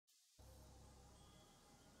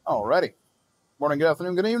Alrighty. Morning, good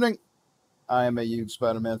afternoon, good evening. I am a huge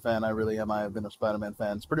Spider-Man fan. I really am. I have been a Spider-Man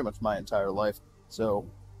fan pretty much my entire life. So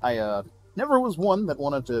I never was one that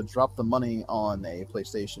wanted to drop the money on a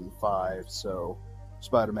PlayStation 5. So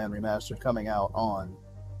Spider-Man Remastered coming out on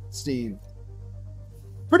Steam.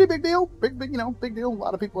 Pretty big deal. Big deal. A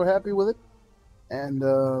lot of people are happy with it. And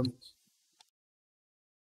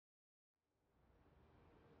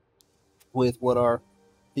with what our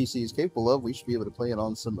PC is capable of, we should be able to play it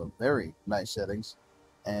on some very nice settings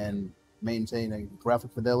and maintain a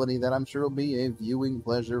graphic fidelity that I'm sure will be a viewing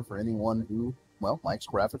pleasure for anyone who, well, likes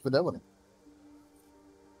graphic fidelity.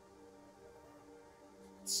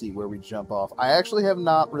 Let's see where we jump off. I actually have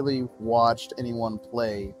not really watched anyone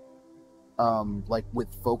play like with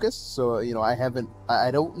focus, so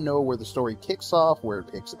I don't know where the story kicks off, where it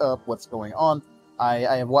picks up, what's going on.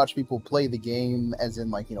 I have watched people play the game as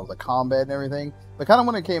in the combat and everything, but kind of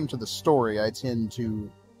when it came to the story, I tended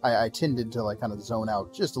to like kind of zone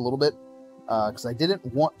out just a little bit because I didn't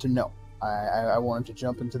want to know. I wanted to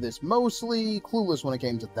jump into this mostly clueless when it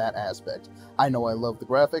came to that aspect. I know I love the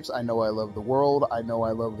graphics, I know I love the world, I know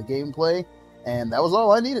I love the gameplay, and that was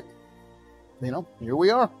all I needed. Here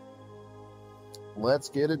we are. Let's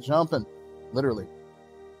get it jumping, literally.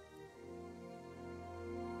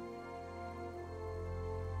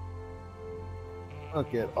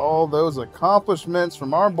 Look at all those accomplishments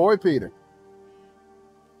from our boy Peter.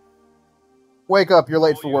 Wake up, you're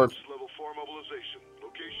late for work. Level 4 mobilization.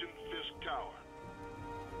 Location Fisk Tower.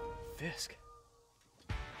 Fisk?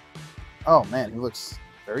 Oh man, he looks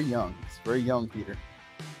very young. It's very young, Peter.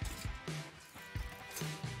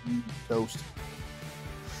 Toast.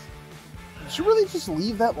 Did you really just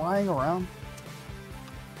leave that lying around?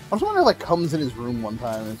 I was wondering if comes in his room one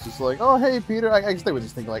time and it's just like, oh hey Peter, I guess they would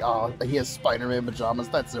just think like, oh, he has Spider-Man pajamas,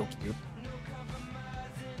 that's so cute.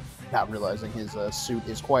 Not realizing his suit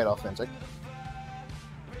is quite authentic.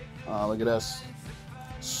 Look at us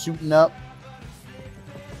suiting up.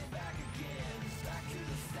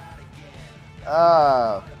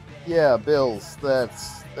 Yeah, bills.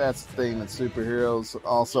 That's the thing that superheroes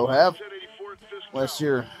also have. Unless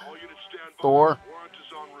you're Thor,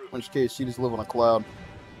 in which case you just live on a cloud.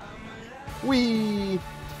 Whee!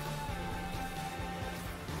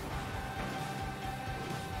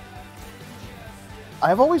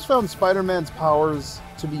 I've always found Spider-Man's powers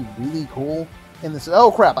to be really cool in this.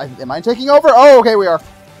 Oh crap! Am I taking over? Oh, okay, we are.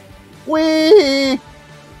 Whee!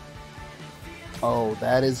 Oh,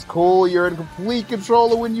 that is cool. You're in complete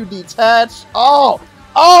control of when you detach. Oh,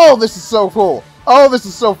 this is so cool. Oh, this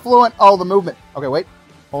is so fluent. Oh, the movement. Okay, wait.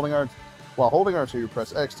 While holding R2, you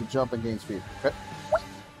press X to jump and gain speed. Okay.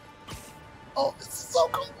 Oh, this is so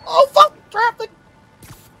cool. Oh, fuck, traffic.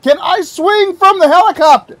 Can I swing from the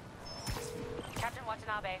helicopter? Captain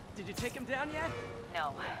Watanabe. Did you take him down yet?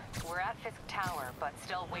 No, we're at Fisk Tower, but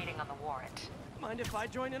still waiting on the warrant. Mind if I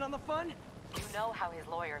join in on the fun? You know how his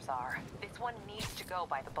lawyers are. This one needs to go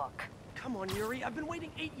by the book. Come on, Yuri. I've been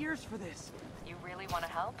waiting 8 years for this. You really want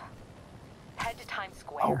to help? Head to Times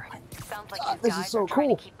Square. Sounds like these this guys is so are trying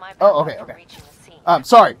cool. to keep my Okay. from reaching the scene. I'm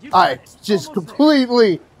sorry. I just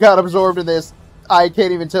completely got absorbed in this. I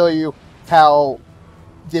can't even tell you how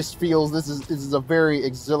this feels. This is a very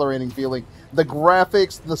exhilarating feeling. The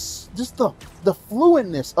graphics, the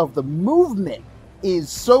fluentness of the movement is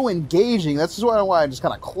so engaging. That's just why I just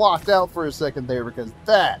kind of clocked out for a second there, because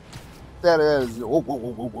that is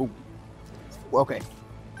whoa. Okay,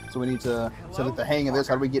 so we need to get the hang of this.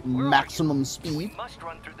 How do we get maximum speed? We must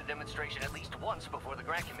run through the demonstration at least once before the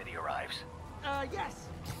grant committee arrives. Yes.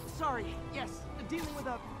 Sorry. Yes. Dealing with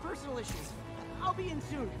personal issues. I'll be in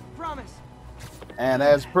soon. Promise. And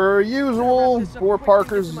as per usual, for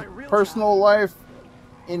Parker's personal life,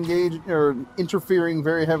 interfering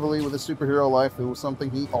very heavily with his superhero life, it was something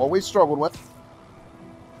he always struggled with,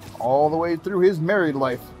 all the way through his married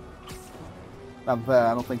life. Not that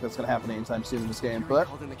I don't think that's going to happen anytime soon in this game, but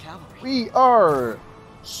we are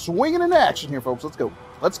swinging in action here, folks. Let's go.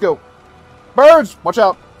 Let's go. Birds! Watch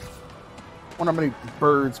out. I wonder how many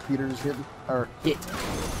birds Peter's hitting. Or hit.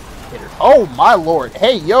 Oh, my lord.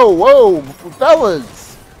 Hey, yo, whoa,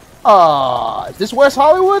 fellas. Is this West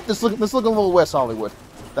Hollywood? This looking a little West Hollywood.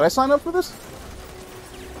 Did I sign up for this?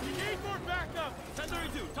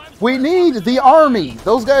 We need the army.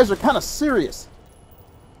 Those guys are kind of serious.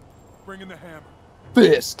 Bring in the hammer.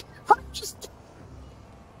 Fisk. Just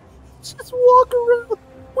walk around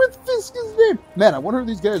with Fisk's name. Man, I wonder who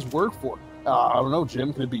these guys work for. I don't know,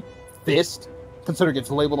 Jim. Could it be Fist? Considering it's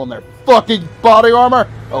labeled on their fucking body armor.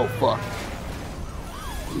 Oh, fuck.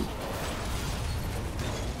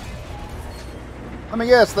 Let me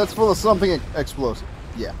guess, that's full of something explosive.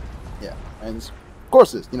 Yeah. And Of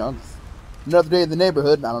course it is. You know, it's another day in the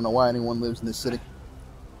neighborhood. I don't know why anyone lives in this city.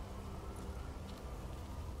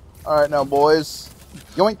 Alright now, boys.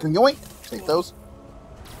 Yoink, yoink. Take those.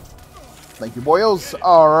 Thank you, boyos.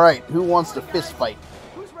 Alright, who wants to fist fight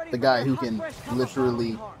the guy who can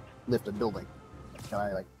literally lift a building? Can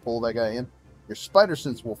I, like, pull that guy in? Your spider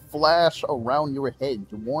sense will flash around your head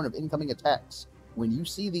to warn of incoming attacks. When you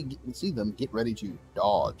see them, get ready to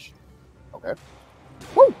dodge. Okay.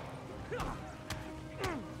 Woo!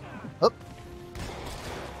 Up.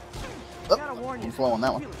 Up. I'm slow on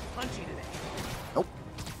that one. Nope.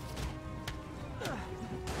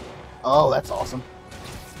 Oh, that's awesome.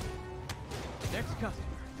 Next customer.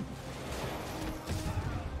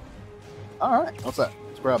 Alright, what's that?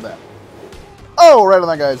 Let's grab that. Oh, right on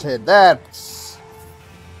that guy's head. That's...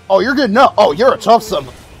 Oh, you're good enough. Oh, you're a tough son.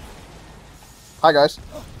 Hi, guys.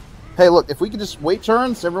 Hey, look, if we could just wait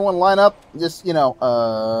turns, everyone line up, just, you know,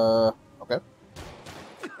 okay.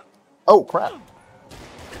 Oh, crap.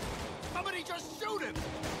 Somebody just shoot him!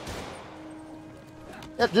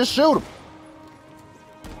 Yeah, just shoot him.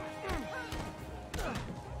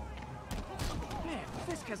 Man,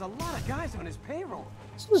 Fisk has a lot of guys on his payroll.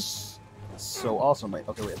 This is so awesome. Wait,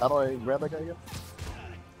 okay, wait, how do I grab that guy again?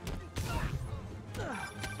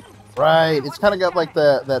 Right, it's kind of got like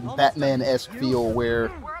that Batman-esque feel where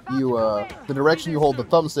you, the direction you hold the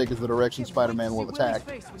thumbstick is the direction Spider-Man will attack.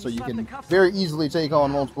 So you can very easily take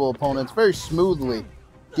on multiple opponents very smoothly.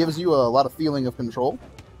 Gives you a lot of feeling of control.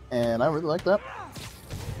 And I really like that.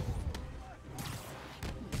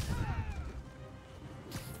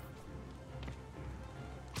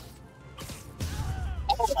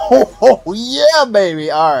 Oh, yeah,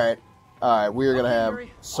 baby! Alright. Alright, we're gonna have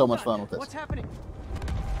so much fun with this. What's happening?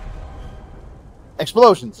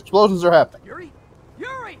 Explosions. Explosions are happening. Yuri?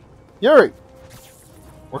 Yuri! Yuri!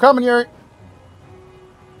 We're coming, Yuri!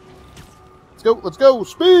 Let's go, let's go!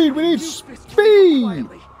 Speed! We need speed!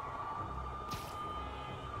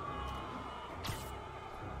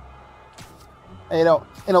 And, you know,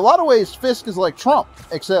 in a lot of ways, Fisk is like Trump,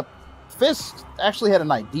 except Fisk actually had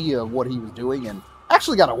an idea of what he was doing and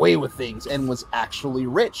actually got away with things and was actually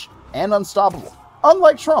rich and unstoppable.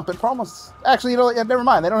 Unlike Trump, it promised... Actually, you know, never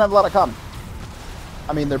mind. They don't have a lot of common.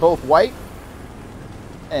 I mean, they're both white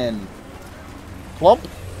and plump.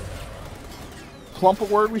 Plump a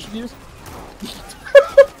word we should use?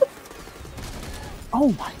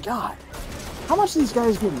 Oh my god. How much are these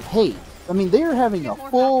guys getting paid? I mean, they're having a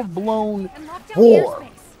full-blown war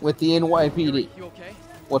with the NYPD. You okay?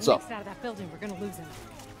 What's up? Out of that building, we're gonna lose him.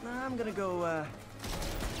 I'm gonna go,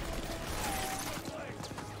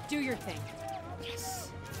 Do your thing.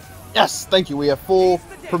 Yes, thank you. We have full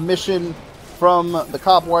permission from the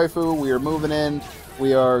cop waifu. We are moving in.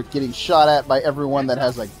 We are getting shot at by everyone that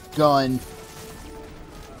has a gun.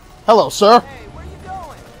 Hello, sir. Hey, where you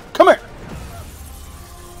going? Come here.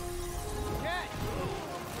 Okay.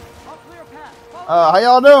 I'll clear a path. How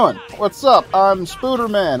y'all doing? What's up? I'm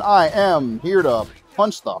Spooder-Man. I am here to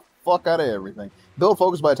punch the fuck out of everything. Build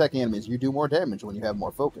focus by attacking enemies. You do more damage when you have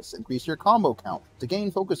more focus. Increase your combo count to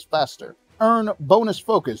gain focus faster. Earn bonus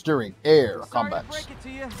focus during air combats. Sorry to break it to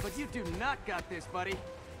you, but you do not got this, buddy.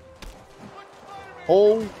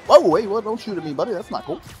 Oh, whoa, wait, what? Don't shoot at me, buddy. That's not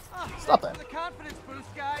cool. Stop that. The confidence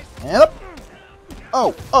boost, guys. And up.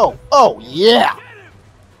 Oh, oh, oh, yeah.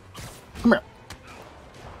 Come here.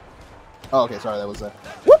 Oh, okay, sorry, that was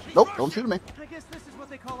whoop, nope, don't shoot at me. I guess this is what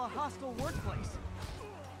they call a hostile workplace.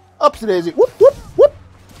 Upsy daisy. Whoop, whoop, whoop.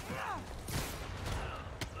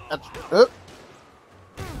 That's,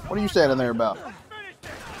 what are you standing there about?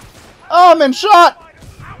 Oh, I'm in shot!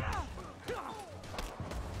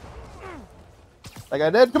 That guy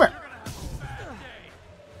dead? Come here.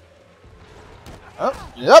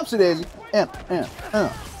 Oh, upsy daisy. And,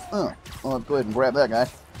 I'll go ahead and grab that guy.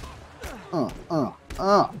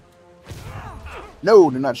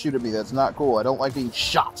 No, do not shoot at me. That's not cool. I don't like being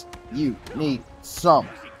shot. You need some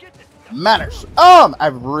manners.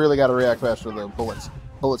 I've really got to react fast to the bullets.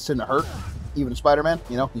 Bullets tend to hurt. Even Spider-Man,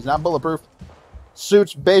 you know, he's not bulletproof.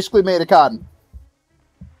 Suit's basically made of cotton.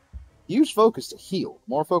 Use focus to heal. The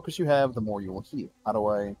more focus you have, the more you will heal. How do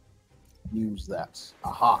I use that?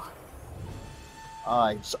 Aha.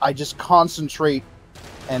 I just concentrate,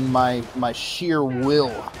 and my sheer will.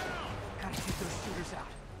 Gotta keep those shooters out.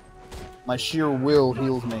 My sheer will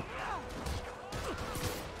heals me.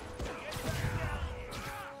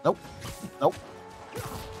 Nope. Nope.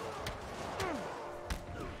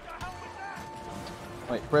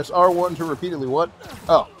 Wait, press R1 to repeatedly what?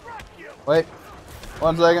 Oh. Wait.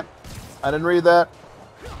 1 second. I didn't read that.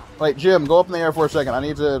 Wait, Jim, go up in the air for a second. I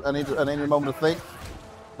need a moment to think.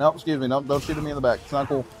 No, excuse me. No, don't shoot at me in the back. It's not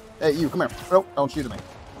cool. Hey, you, come here. Oh, don't shoot at me.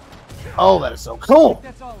 Oh, that is so cool.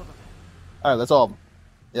 That's all of them. All right, that's all of them.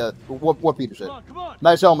 Yeah, what Peter said. Come on.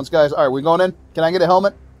 Nice helmets, guys. All right, we going in? Can I get a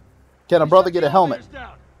helmet? Can a brother get a helmet?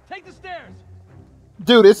 Take the stairs.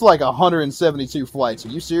 Dude, it's like 172 flights. Are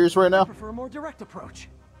you serious right I now? prefer a more direct approach.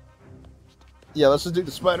 Yeah, let's just do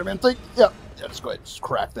the Spider-Man thing. Yeah, let's go ahead and just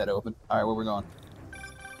crack that open. All right, where we going?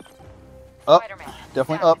 Up. Spider-Man,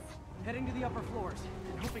 Definitely up. Heading to the upper floors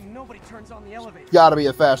and hoping nobody turns on the elevator. Gotta be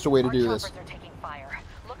a faster way to Our do choppers this. are taking fire.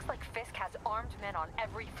 Looks like Fisk has armed men on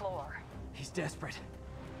every floor. He's desperate.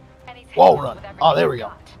 And he's Whoa, hitting us run. with Oh, there everything we go.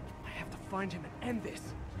 got. I have to find him and end this.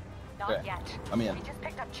 Not Okay, yet. I'm in. We just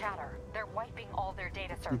picked up chatter. They're wiping all their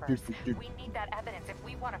data servers. We need that evidence if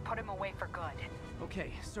we want to put him away for good.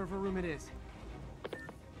 Okay, server room it is.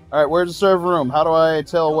 All right, where's the server room? How do I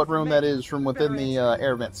tell what room that is from within the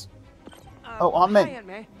air vents? Oh, Aunt May. Hi, Aunt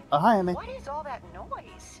May. Hi, Aunt May. What is all that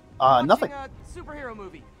noise? Nothing. Watching a superhero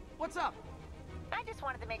movie. What's up? I just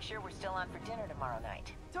wanted to make sure we're still on for dinner tomorrow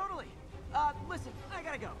night. Totally. Listen, I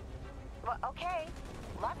gotta go. Well, okay.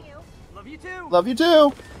 Love you. Love you too. Love you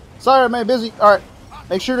too. Sorry, I'm busy. All right,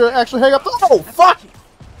 make sure to actually hang up the. Oh, fuck!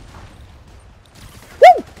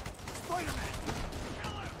 Woo!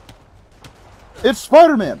 It's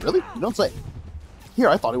Spider-Man. Really? You don't say. Here,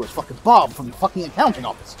 I thought it was fucking Bob from the fucking accounting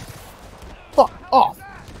office. Fuck off.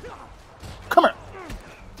 Come here.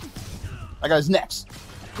 That guy's next.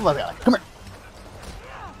 Come on, guy. Come here.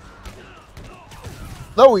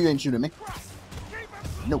 No, you ain't shooting me.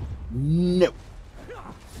 No. No.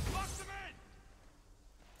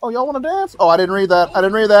 Oh, y'all want to dance? Oh, I didn't read that. I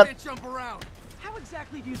didn't read that. Jump around. How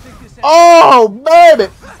exactly do you think this Oh,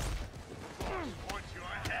 baby!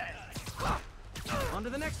 On to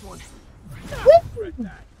the next one.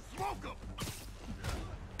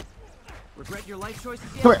 Regret your life choices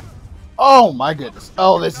yet? Come here. Oh, my goodness.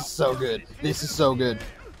 Oh, this is so good. This is so good.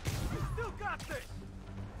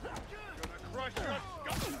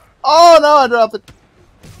 Oh, no, I dropped it.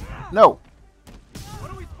 No.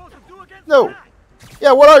 No.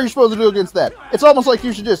 Yeah, what are you supposed to do against that? It's almost like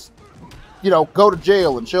you should just, you know, go to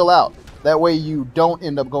jail and chill out. That way you don't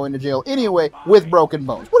end up going to jail anyway with broken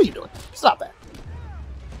bones. What are you doing? Stop that.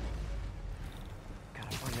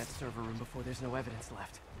 Gotta find that server room before there's no evidence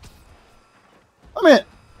left. I'm in.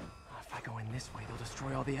 If I go in this way, they'll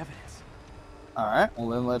destroy all the evidence. Alright, well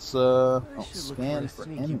then let's, I should look scan for a for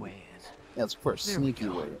sneaky enemy. way in. Yeah, let's look for a There we sneaky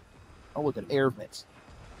go. way. Oh, look at air vents.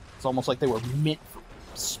 It's almost like they were meant for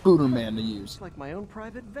Spooder-Man to use. It's like my own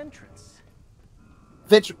private ventrance.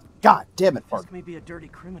 God damn it, Park. Fisk may be a dirty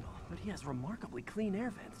criminal, but he has remarkably clean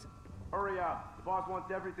air vents. Hurry up. The boss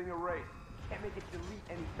wants everything erased. Can't make it delete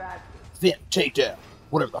any bad things. Vent takedown.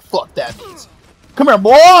 Whatever the fuck that means. Come here,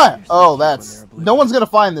 boy! Oh, that's... No one's gonna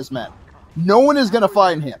find this man. No one is gonna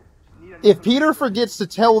find him. If Peter forgets to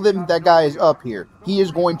tell them that guy is up here, he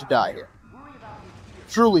is going to die here.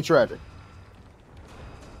 Truly tragic.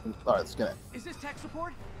 Alright, let's get in. Is this tech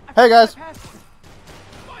support? Hey, guys.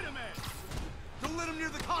 Spider-Man! Don't let him near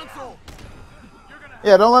the console!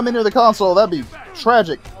 Yeah, don't let me near the console. That'd be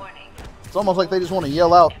tragic. It's almost like they just want to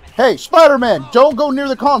yell out, "Hey, Spider-Man, don't go near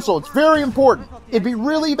the console. It's very important. It'd be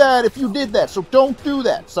really bad if you did that, so don't do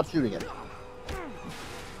that." Stop shooting it.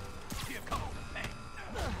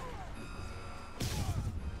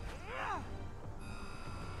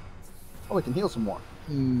 Oh, we can heal some more.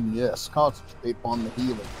 Yes, concentrate on the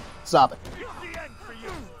healing. Stop it.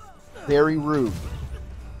 Very rude.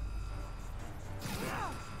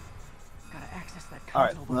 Gotta access that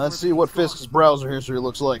Alright, console let's before see what everything's Fisk's browser history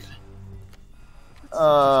looks like.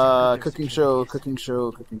 Cooking show, cooking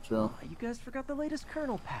show, cooking show. gone. You guys forgot the latest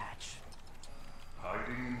kernel patch.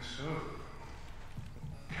 Hiding so.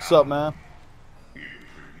 What's up, man? Even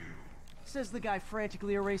for you. Says the guy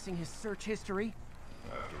frantically erasing his search history.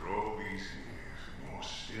 After all these years, you're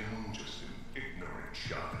still just an ignorant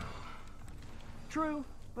child. True,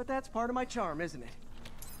 but that's part of my charm, isn't it?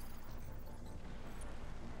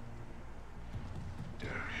 Damn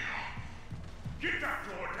you. Get that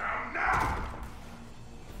door down now!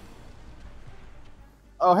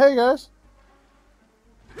 Oh, hey, guys.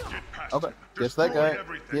 Get past Okay, him. guess that Destroy guy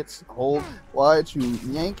everything. gets hold Y to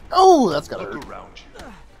yank. Oh, that's gotta hurt. Look around you.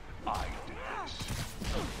 I did this.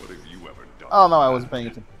 What have you ever done? Oh, no, I wasn't paying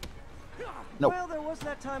attention. Nope. Well, there was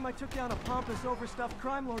that time I took down a pompous, overstuffed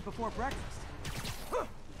crime lord before breakfast.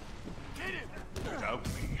 Without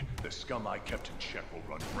me, the scum I kept in check will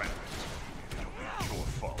run rampant. It'll be your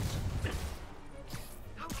fault.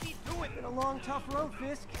 How's he doing? Been a long, tough road,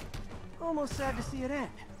 Fisk. Almost sad to see it end.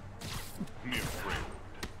 Mere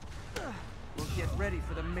prelude. We'll get ready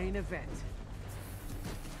for the main event.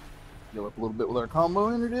 Go up a little bit with our combo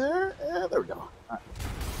energy there. Yeah, there we go. All right.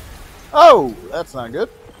 Oh, that's not good.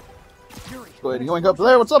 Go ahead and yoink up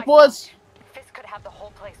there. What's up, boys? Fisk could have the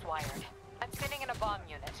whole place wired. I'm sitting in a bomb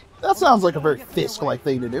unit. That sounds like a very Fisk-like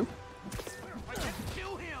thing to do.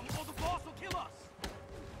 Kill him, or the boss will kill us.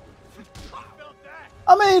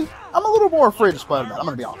 I mean, I'm a little more afraid of Spider-Man. I'm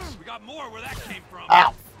gonna be honest. We got more where that came from.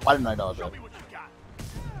 Ow! Why didn't I dodge Show that? me what you got.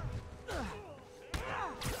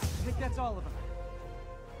 I think that's all of them.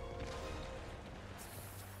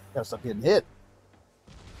 Gotta stop getting hit.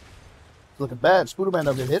 It's looking bad. Spooder-Man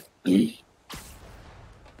don't get hit.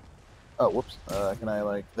 Oh, whoops. Can I,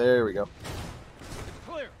 like... There we go.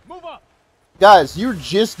 Clear. Move up. Guys, you're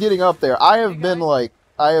just getting up there. I have been, like...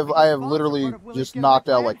 I have literally just knocked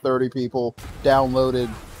out, like, 30 people,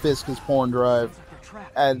 downloaded Fisk's porn drive,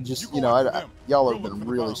 and just, you know, y'all have been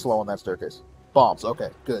really slow on that staircase. Bombs. Okay,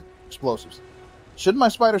 good. Explosives. Shouldn't my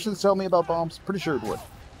spider sense tell me about bombs? Pretty sure it would.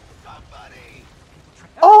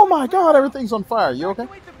 Oh my god, everything's on fire. You okay?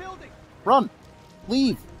 Run.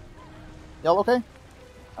 Leave. Y'all okay?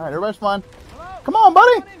 Alright, everybody's fine. Come on,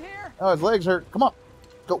 buddy! Oh, his legs hurt. Come on.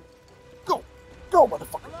 Go. Go. Go,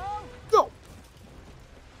 motherfucker. Go.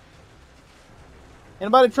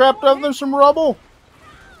 Anybody trapped under some rubble?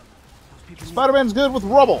 Spider-Man's good with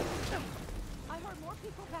rubble. I heard more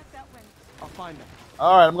people back that way. I'll find them.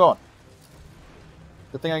 Alright, I'm going.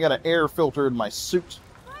 Good thing I got an air filter in my suit.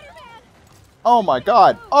 Spider-Man! Oh my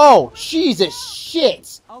god. Oh, Jesus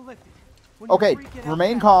shit! I'll lift it. When you Okay, freak it out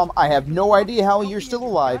remain fast. calm. I have no idea how you're still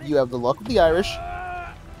alive. You have the luck of the Irish.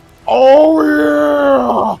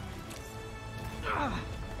 Oh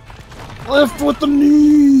yeah! Lift with the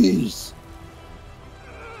knees!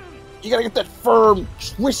 You gotta get that firm,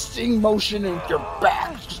 twisting motion in your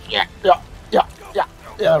back. Yeah.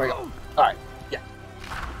 There we go. Alright, yeah.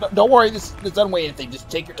 No, don't worry, this doesn't weigh anything. Just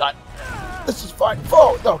take your time. This is fine.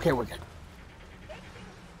 Oh, okay, we're good.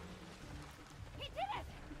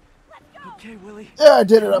 Okay, Willie. Yeah, I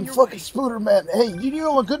did it. I'm fucking Spooder-Man. Hey, you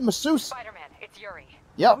know a good masseuse? Spider-Man, it's Yuri. How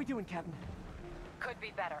Yep. we doing, Captain? Could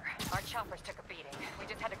be better. Our choppers took a beating. We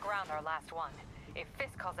just had to ground our last one. If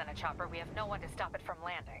Fisk calls in a chopper, we have no one to stop it from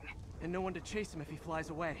landing. And no one to chase him if he flies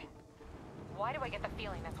away. Why do I get the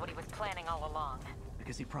feeling that's what he was planning all along?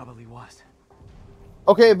 Because he probably was.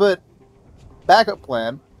 Okay, but backup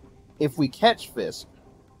plan. If we catch Fisk,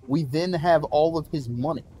 we then have all of his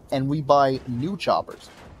money, and we buy new choppers.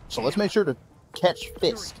 So let's make sure to catch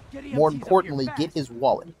Fisk. More importantly, get his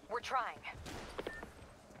wallet. We're trying.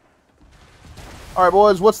 Alright,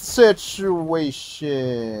 boys, what's the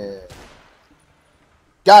situation?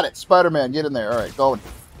 Got it. Spider-Man, get in there. Alright, going.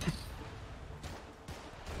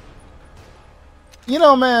 You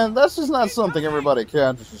know, man, that's just not something everybody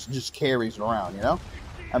just carries around, you know?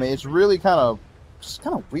 I mean, it's really kind of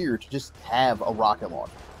weird to just have a rocket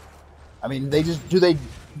launcher. I mean, did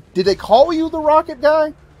they call you the rocket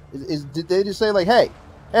guy? Did they just say, like, hey,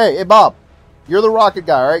 Bob, you're the rocket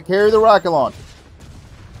guy, alright? Carry the rocket launcher.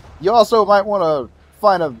 You also might want to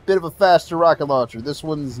find a bit of a faster rocket launcher. This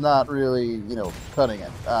one's not really, you know, cutting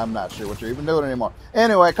it. I'm not sure what you're even doing anymore.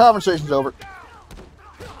 Anyway, conversation's over.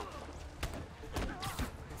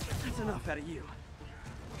 That's enough out of you.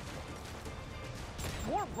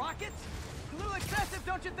 More rockets? A little excessive,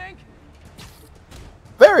 don't you think?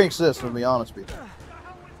 Very excessive, to be honest with you.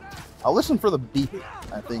 I'll listen for the beeping.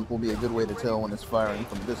 I think will be a good way to tell when it's firing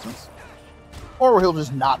from a distance. Or he'll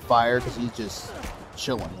just not fire because he's just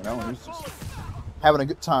chilling, you know? He's just having a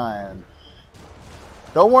good time.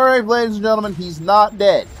 Don't worry, ladies and gentlemen, he's not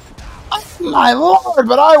dead. Oh, my lord,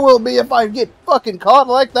 but I will be if I get fucking caught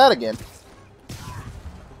like that again.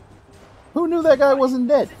 Who knew that guy wasn't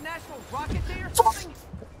dead? Is it National Rocket Day or something?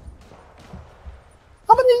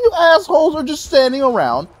 How many of you assholes are just standing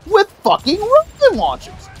around with fucking rocket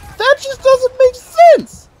launchers? That just doesn't make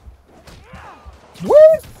sense!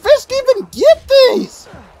 Where did Fisk even get these?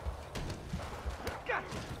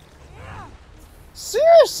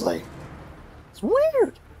 Seriously? It's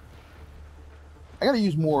weird. I gotta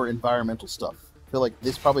use more environmental stuff. I feel like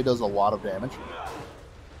this probably does a lot of damage.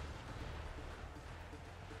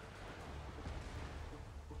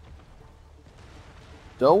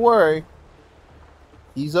 Don't worry.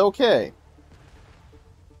 He's okay.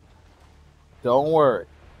 Don't worry.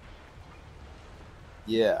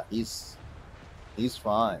 Yeah, he's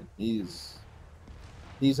fine. He's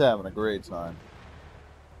having a great time.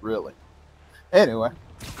 Really. Anyway.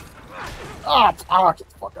 Get the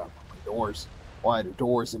fuck out of my doors. Why do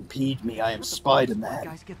doors impede me? I am Spider-Man.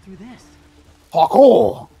 Guys, get through this.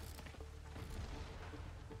 Parkour!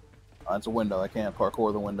 That's a window. I can't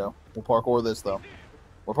parkour the window. We'll parkour this, though.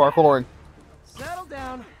 We're parkouring. Settle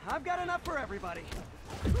down. I've got enough for everybody.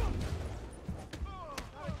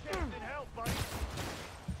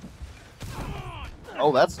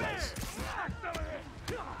 Oh, that's nice.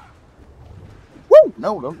 Woo!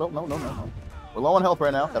 No. We're low on health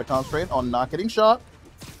right now. Gotta concentrate on not getting shot.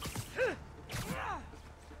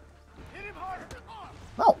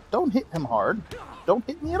 No, don't hit him hard. Don't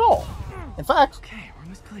hit me at all. In fact, Okay,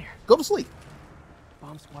 room is clear. go to sleep.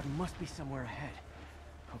 Bomb squad must be somewhere ahead.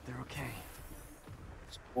 Hope they're okay.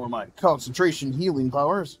 Or my concentration healing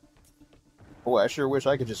powers. Boy, I sure wish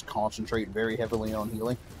I could just concentrate very heavily on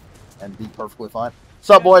healing and be perfectly fine. What's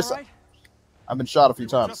up, boys? All right? I've been shot a few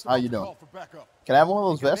times. How you doing? Can I have one of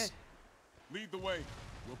those vests? Lead the way.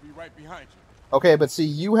 We'll be right behind you. Okay, but see,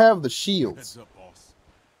 you have the shields. Heads up, boss.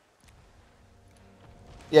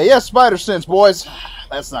 Yeah, spider sense, boys.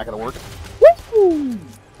 That's not gonna work. Woo!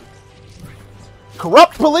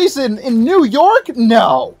 Corrupt police in New York?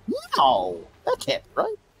 No. That can't be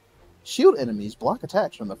right. Shield enemies block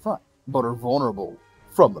attacks from the front, but are vulnerable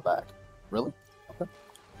from the back. Really? Okay.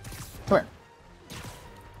 Come here.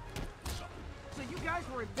 So you guys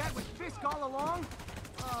were in bed with Fisk all along?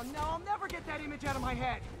 Oh no, I'll never get that image out of my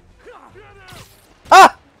head.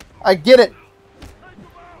 Ah! I get it.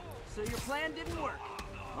 So your plan didn't work.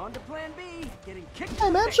 On to plan B, getting kicked Hey,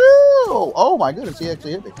 in the man, face. chill. Oh, my goodness. He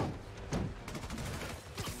actually hit me.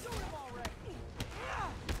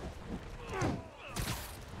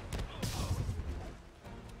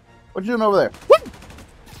 What you doing over there? Woo!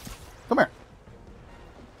 Come here.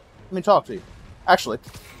 Let me talk to you. Actually,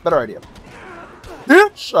 better idea.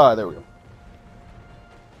 Bitch! Ah, there we go.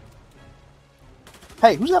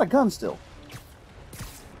 Hey, who's got a gun still?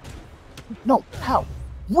 No, how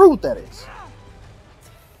rude that is.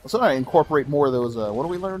 Let's try to incorporate more of those. What do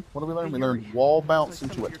we learn? We learned wall bounce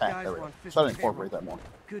into attack. There we go. Try to incorporate that more.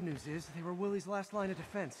 Good news is they were Willie's last line of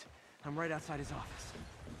defense. I'm right outside his office.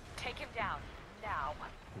 Take him down, now.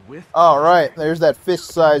 With All right, there's that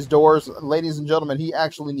fist-sized doors. Ladies and gentlemen, he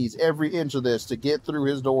actually needs every inch of this to get through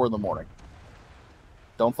his door in the morning.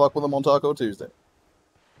 Don't fuck with him on Taco Tuesday.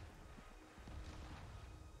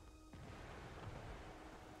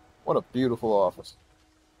 What a beautiful office.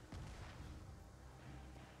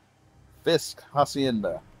 Fisk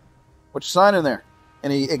Hacienda. What you signing there?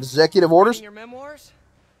 Any executive orders? your memoirs?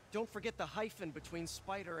 Don't forget the hyphen between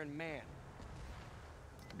spider and man.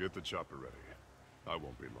 Get the chopper ready. I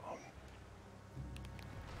won't be long.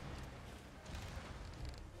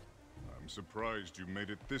 I'm surprised you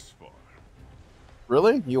made it this far,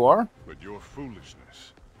 Really? You are? but your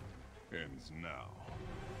foolishness ends now.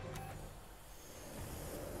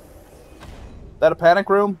 That a panic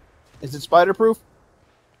room? Is it spider-proof?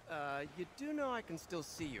 You do know I can still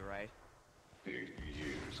see you, right? 8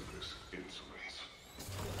 years of this insolence.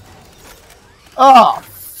 Ah,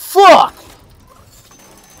 fuck!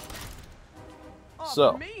 Oh,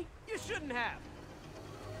 So. for me? You shouldn't have.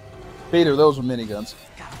 Peter, those were miniguns.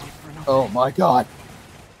 Gotta wait for another. Oh my god.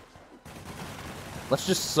 Let's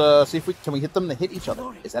just see if we can hit them to hit each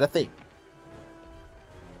other. Is that a thing?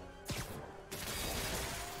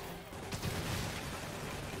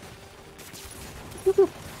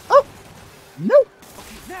 Oh! No!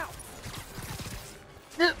 Okay, now.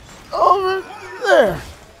 Get over there!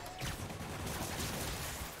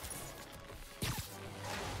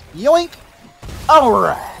 Yoink!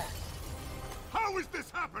 Alright! How is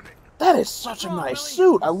this happening? That is such a nice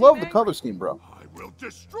suit! I love the color scheme, bro. I will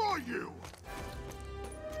destroy you.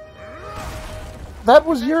 That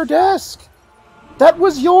was your desk! That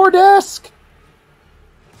was your desk!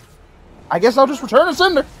 I guess I'll just return and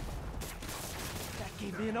send her. That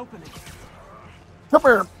gave me an opening. Come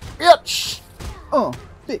here, bitch!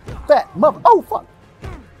 Big fat mother. Oh, fuck!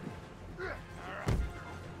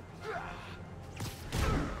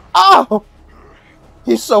 Oh!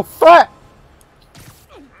 He's so fat!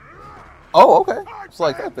 Oh, okay. It's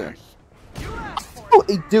like that then. Oh,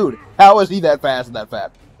 dude, how is he that fast and that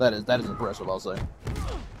fat? That is impressive, I'll say.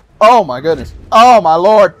 Oh my goodness. Oh my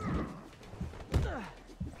lord.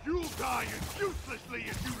 You'll die as uselessly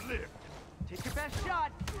as you live. Take your best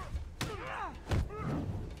shot.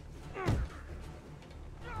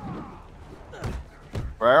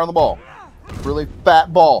 Right on the ball. Really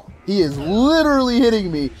fat ball. He is literally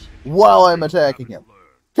hitting me while I'm attacking him.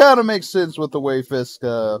 Kind of makes sense with the way Fisk,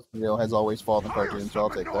 has always fought in the cartoon, so I'll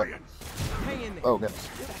take that. Hang in there. Oh, goodness.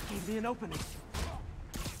 That gave me an opening.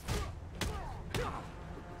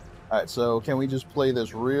 Alright, so can we just play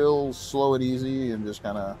this real slow and easy and just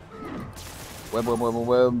kind of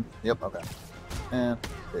web. Yep, okay. And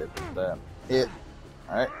hit that. Hit.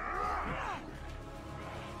 Alright.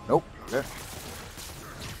 Nope. Okay.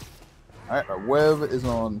 Alright, our web is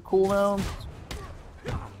on cooldown.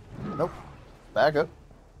 Nope. Back up.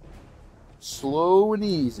 Slow and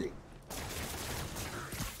easy.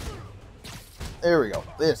 There we go.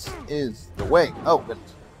 This is the way. Oh,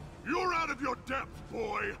 goodness. You're out of your depth,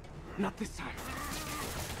 boy. Not this time.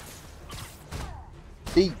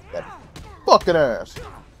 Beat that fucking ass.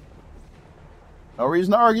 No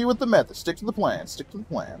reason to argue with the method. Stick to the plan. Stick to the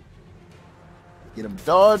plan. Get him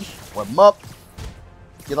dodge, web him up,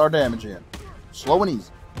 get our damage in. Slow and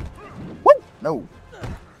easy. Woo! No.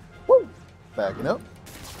 Woo! Backing up.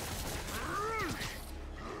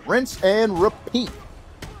 Rinse and repeat.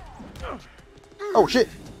 Oh shit.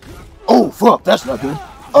 Oh fuck, that's not good.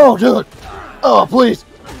 Oh dude. Oh please.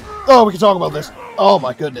 Oh, we can talk about this. Oh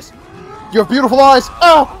my goodness. You have beautiful eyes.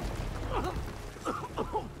 Oh!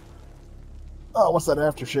 Oh, what's that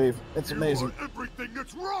aftershave? It's amazing. Everything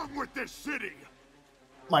that's wrong with this city.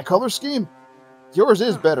 My color scheme? Yours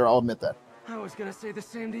is better, I'll admit that. I was gonna say the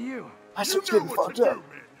same to you. I see You what's know getting what fucked to up. do,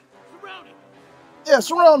 man. Surround it. Yeah,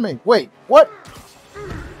 surround me. Wait, what?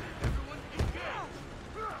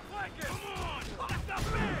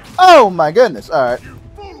 Oh my goodness. Alright. You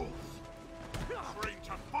fools! Train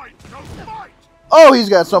to fight, don't fight! Oh, he's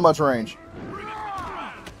got so much range.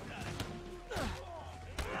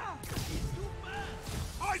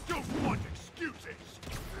 I don't want excuses!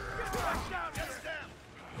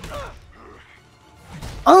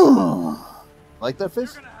 Oh. Like that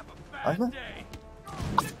fist? Like that?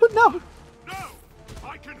 But no. No!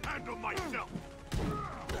 I can handle myself!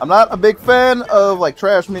 I'm not a big fan of like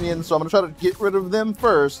trash minions, so I'm gonna try to get rid of them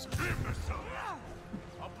first.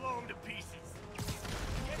 I'll blow him to pieces.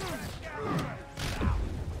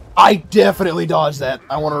 I definitely dodged that.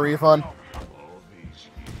 I want a refund.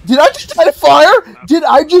 Did I just die to fire? Did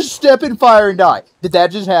I just step in fire and die? Did that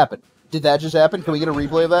just happen? Did that just happen? Can we get a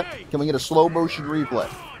replay of that? Can we get a slow motion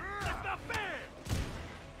replay?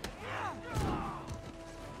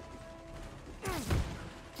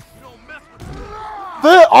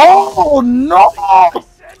 Oh no!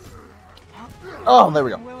 Oh, there we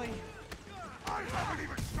go. Willing. I haven't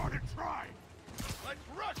even started trying! Let's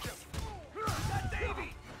rush him! That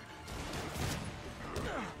Davy!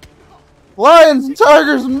 Lions and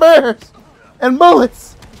tigers and bears and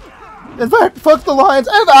bullets. In fact, fuck the lions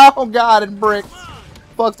and oh god and bricks.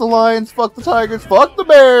 Fuck the lions, fuck the tigers, fuck the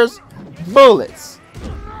bears, bullets.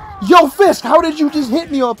 Yo, Fisk, how did you just hit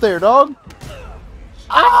me up there, dog?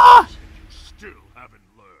 Ah! Still haven't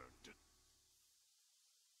learned.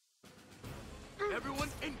 Everyone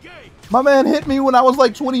engage! My man hit me when I was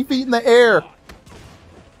like 20 feet in the air.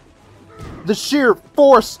 The sheer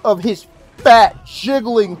force of his fat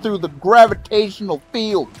jiggling through the gravitational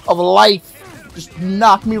field of life just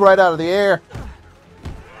knocked me right out of the air.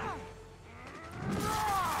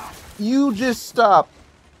 You just stop.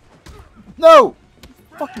 No!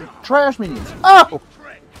 Fucking trash minions. Oh!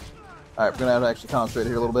 Alright, we're gonna have to actually concentrate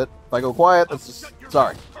here a little bit. If I go quiet, that's just...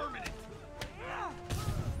 Sorry.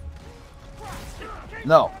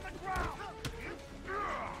 No.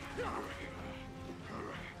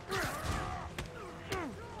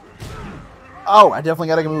 Oh, I definitely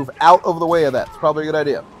gotta move out of the way of that. It's probably a good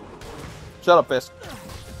idea. Shut up, Fisk.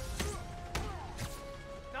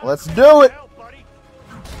 Let's do it!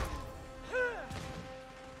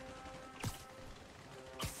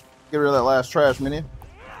 Get rid of that last trash minion.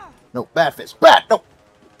 No, bad Fisk. Bad! No!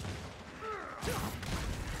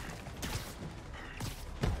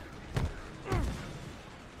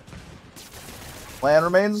 Plan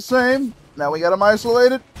remains the same. Now we got him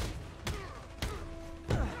isolated.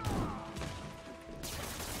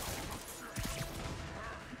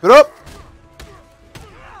 Get up!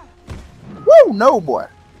 Woo! No, boy.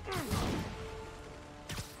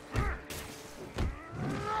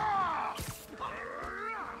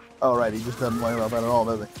 All right, he just doesn't worry about that at all,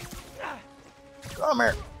 does he? Come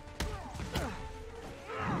here.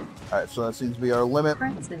 All right, so that seems to be our limit.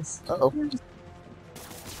 Francis. Uh-oh.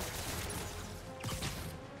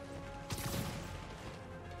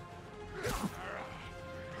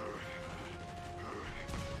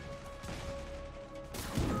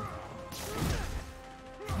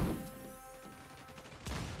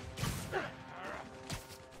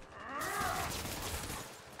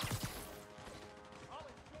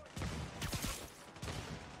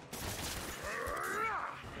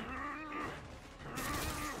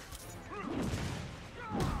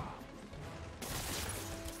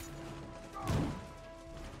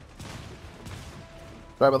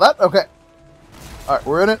 Sorry about that. Okay. All right,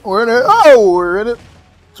 we're in it. We're in it. Oh, we're in it.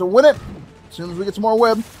 So win it as soon as we get some more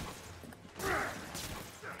web.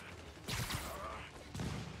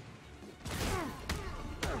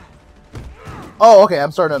 Oh, okay.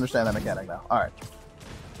 I'm starting to understand that mechanic now. All right.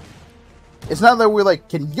 It's not that we like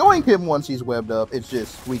can yoink him once he's webbed up. It's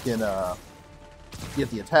just we can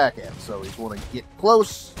get the attack in. So he's going to get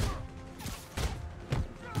close.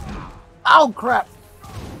 Oh, crap.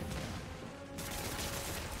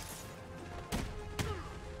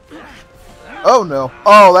 Oh, no.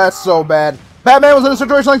 Oh, that's so bad. Batman was in a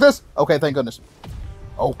situation like this? Okay, thank goodness.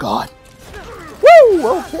 Oh, God.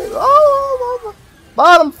 Woo! Okay. Oh,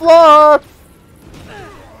 bottom floor.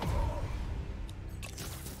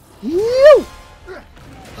 You.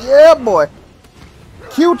 Yeah, boy.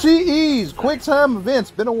 QTEs, quick time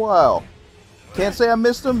events. Been a while. Can't say I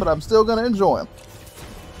missed them, but I'm still gonna enjoy them.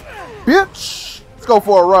 Bitch! Let's go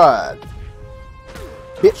for a ride.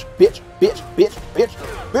 Bitch, bitch, bitch, bitch, bitch,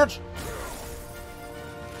 bitch.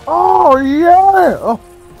 Oh, yeah! Oh.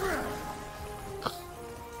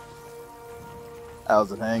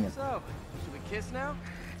 How's it hanging? So, should we kiss now?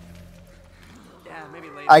 Yeah, maybe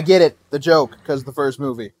later. I get it. The joke, because the first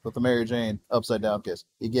movie with the Mary Jane upside down kiss.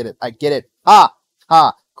 You get it. I get it. Ha!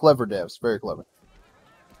 Ha! Clever devs. Very clever.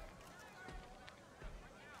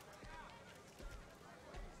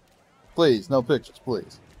 Please, no pictures,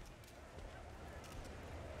 please.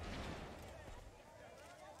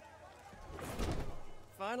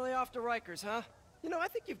 Finally off to Rikers, huh? You know, I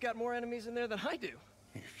think you've got more enemies in there than I do.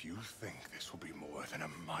 If you think this will be more than a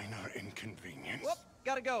minor inconvenience... Whoop,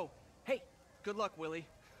 gotta go. Hey, good luck, Willie.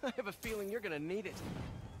 I have a feeling you're gonna need it.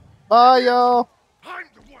 Bye, y'all. I'm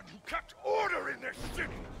the one who kept order in this city.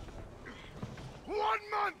 1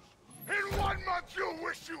 month! In 1 month you'll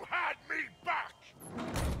wish you had me back!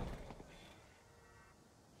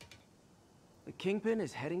 The Kingpin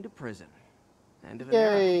is heading to prison. End of an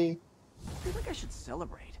era. Yay. I feel like I should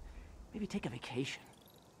celebrate. Maybe take a vacation.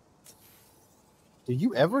 Do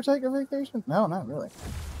you ever take a vacation? No, not really.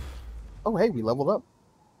 Oh, hey, we leveled up.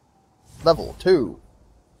 Level 2.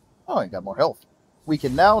 Oh, I got more health. We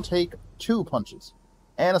can now take 2 punches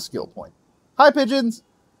and a skill point. Hi, pigeons!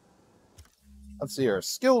 Let's see our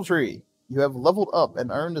skill tree. You have leveled up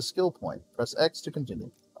and earned a skill point. Press X to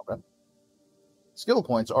continue. Okay. Skill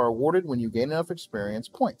points are awarded when you gain enough experience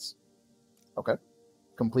points. Okay.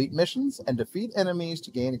 Complete missions and defeat enemies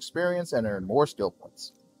to gain experience and earn more skill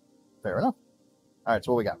points. Fair enough. Alright,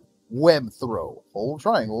 so what we got? Web throw. Hold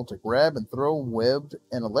triangle to grab and throw webbed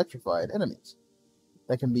and electrified enemies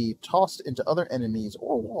that can be tossed into other enemies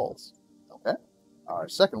or walls. Okay. Our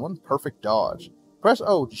second one, perfect dodge. Press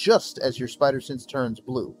O just as your spider sense turns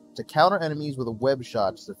blue to counter enemies with a web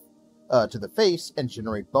shot to the face and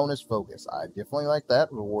generate bonus focus. I definitely like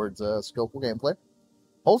that. Rewards skillful gameplay.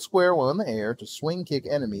 Hold square while in the air to swing kick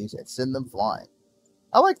enemies and send them flying.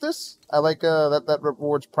 I like this. I like that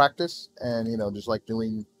rewards practice and, you know, just like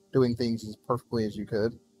doing things as perfectly as you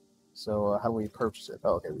could. So how do we purchase it?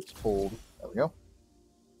 Oh, okay, we just hold. There we go.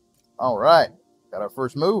 All right, got our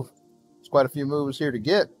first move. There's quite a few moves here to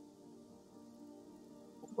get.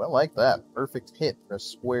 I like that. Perfect hit. Press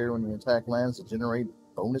square when the attack lands to generate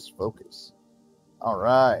bonus focus. All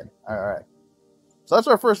right. So that's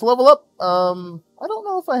our first level up. I don't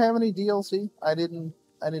know if I have any DLC. I didn't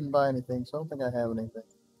buy anything, so I don't think I have anything.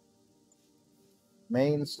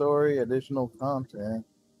 Main story, additional content.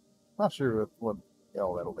 Not sure what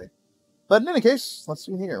all that'll be. But in any case, let's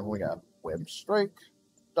see here. We got web strike,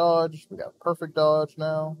 dodge. We got perfect dodge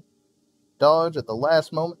now. Dodge at the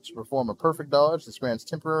last moment to perform a perfect dodge. This grants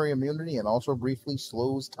temporary immunity and also briefly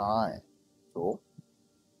slows time. Cool.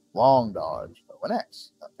 Long dodge. O and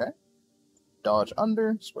X. Okay. Dodge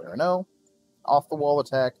under, square and O. Off the wall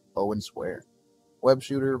attack, O and square. Web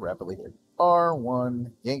shooter, rapidly hit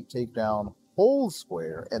R1, yank takedown, hold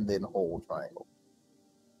square, and then hold triangle.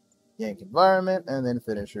 Yank environment, and then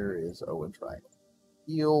finisher is O and triangle.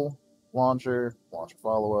 Heal, launcher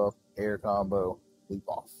follow-up, air combo, leap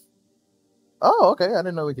off. Oh, okay, I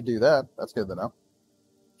didn't know we could do that. That's good to know.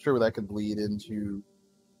 Sure, that could bleed into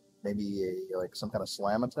maybe some kind of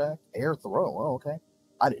slam attack. Air throw, oh, okay.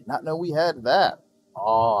 I did not know we had that.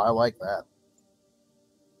 Oh, I like that.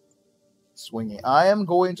 Swinging. I am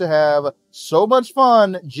going to have so much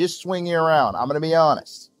fun just swinging around. I'm going to be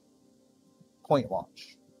honest. Point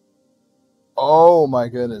launch. Oh my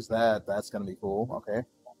goodness, that's going to be cool. Okay.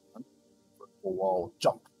 Wall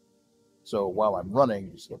jump. So while I'm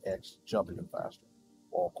running, just hit X, jump even faster.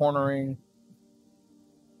 Wall cornering.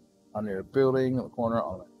 Under a building, in the corner,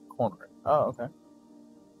 on the corner. Oh, okay.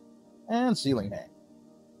 And ceiling hang.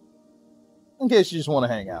 In case you just want to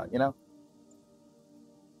hang out, you know?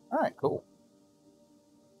 Alright, cool.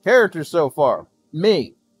 Characters so far.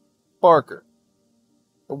 Me. Parker.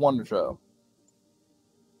 The Wonder Child.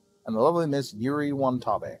 And the lovely Miss Yuri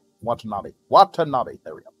Watanabe.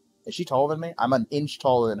 There we go. Is she taller than me? I'm an inch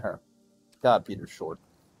taller than her. God, Peter's short.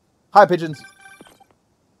 Hi, pigeons.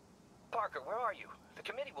 Parker, where are you? The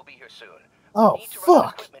committee will be here soon. Oh, We need to run an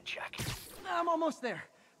fuck. equipment check. I'm almost there.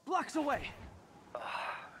 Blocks away.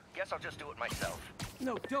 Guess I'll just do it myself.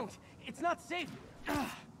 No, don't. It's not safe.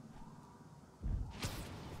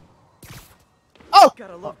 Oh!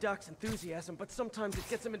 Gotta love Doc's enthusiasm, but sometimes it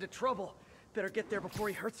gets him into trouble. Better get there before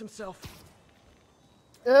he hurts himself.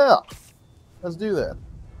 Yeah. Let's do that.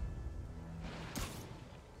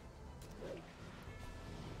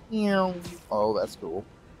 Oh, that's cool.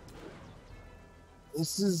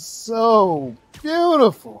 This is so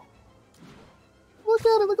beautiful. Look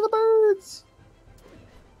at it. Look at the birds.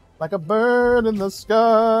 Like a bird in the sky,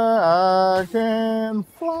 I can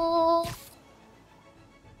fly.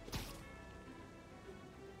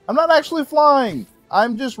 I'm not actually flying.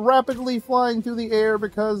 I'm just rapidly flying through the air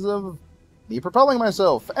because of me propelling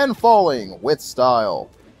myself and falling with style.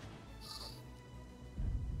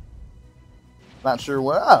 Not sure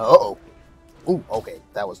what. Oh, ooh, okay,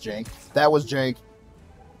 that was jank. That was jank.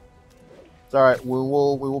 It's all right. We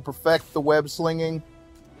will perfect the web slinging.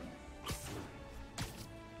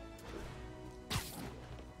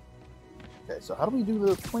 Okay, so how do we do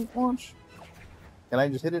the point launch? Can I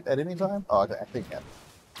just hit it at any time? Oh, okay, I think I can.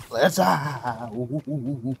 Let's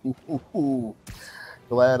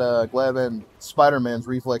glad man Spider-Man's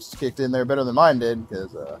reflexes kicked in there better than mine did,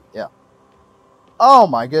 because yeah. Oh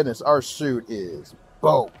my goodness, our suit is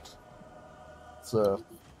boat. So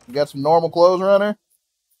you got some normal clothes around here?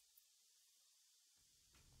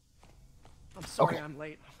 I'm sorry Okay. I'm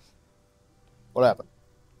late. What happened?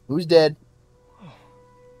 Who's dead?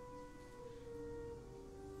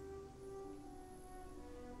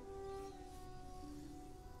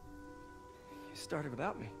 You started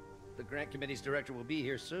without me. The grant committee's director will be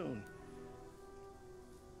here soon.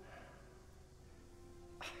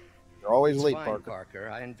 You're always It's late, fine, Parker. Parker.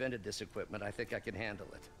 I invented this equipment. I think I can handle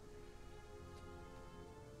it.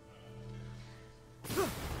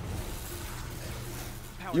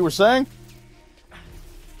 You were saying?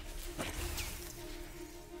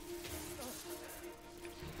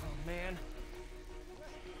 Oh man.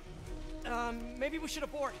 Maybe we should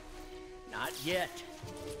abort. Not yet.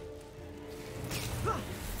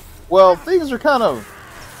 Well, things are kind of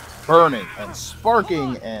burning and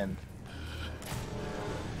sparking and...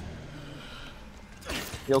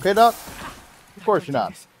 You okay, Doc? Of course you're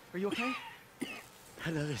not. Are you okay?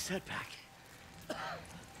 Another setback.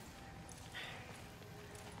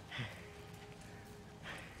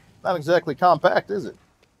 Not exactly compact, is it?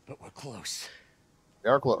 But we're close.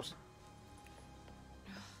 We are close.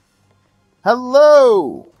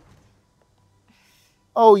 Hello!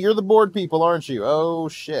 Oh, you're the board people, aren't you? Oh,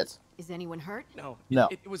 shit. Is anyone hurt? No. No.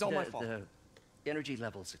 It was all my fault. The energy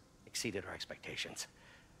levels exceeded our expectations.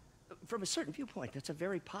 From a certain viewpoint, that's a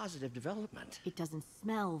very positive development. It doesn't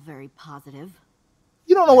smell very positive.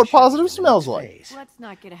 You don't know what positive smells like. Let's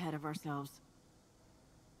not get ahead of ourselves.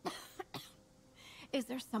 Is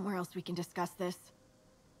there somewhere else we can discuss this?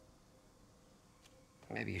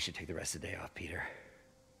 Maybe you should take the rest of the day off, Peter.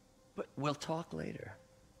 But we'll talk later.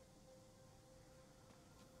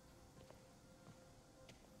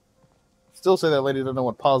 Still say that lady doesn't know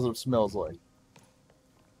what positive smells like.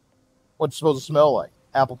 What's it supposed to smell like?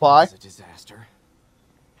 Apple pie? It was a disaster.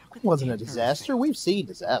 How could It the wasn't a damn disaster. terrorists- We've seen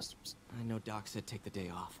disasters. I know Doc said take the day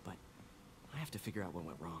off, but I have to figure out what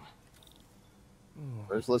went wrong.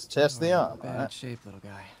 First, let's test the arm. Bad Alright. shape, little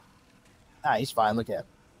guy. Ah, he's fine. Look at him.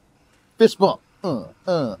 Fist bump. Alright,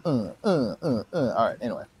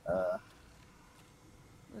 anyway.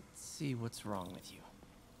 Let's see what's wrong with you.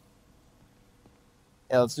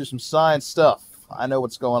 Yeah, let's do some science stuff. I know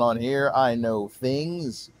what's going on here. I know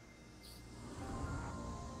things.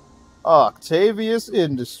 Octavius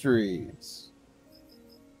Industries.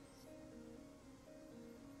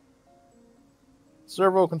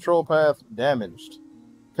 Servo control path damaged.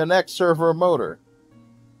 Connect servo motor.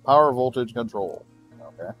 Power voltage control.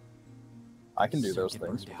 Okay. I can do those Circuit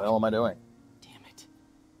things. burned What the hell am I doing? Damn it.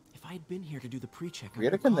 If I had been here to do the pre-check,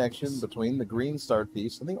 Create a connection between the green start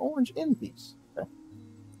piece and the orange end piece. Okay.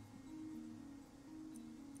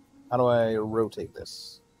 How do I rotate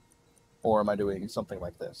this? Or am I doing something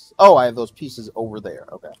like this? Oh, I have those pieces over there.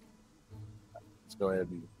 Okay. Let's go ahead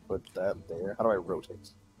and put that there. How do I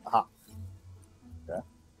rotate? Aha. Okay.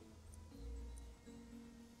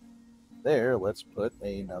 There, let's put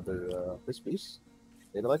another, this piece.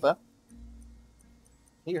 Leave it like that.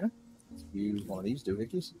 Here, let's use one of these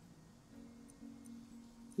doohickeys.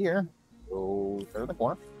 Here, go turn the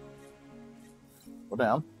corner. Go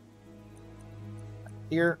down.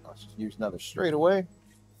 Here, let's just use another straightaway.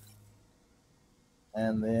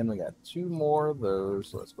 And then we got two more of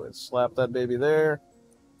those. So let's go ahead and slap that baby there.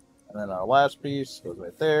 And then our last piece goes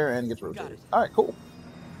right there and gets rotated. All right, cool.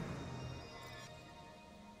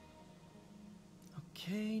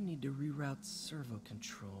 Okay, need to reroute servo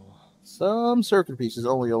control. Some circuit pieces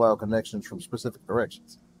only allow connections from specific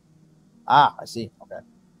directions. Ah, I see. Okay.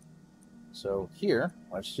 So here,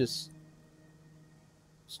 let's just...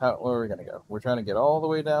 where are we gonna go? We're trying to get all the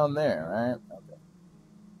way down there, right? Okay.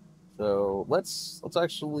 So let's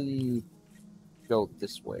actually go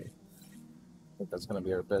this way. I think that's gonna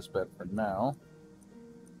be our best bet for now.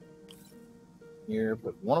 Here,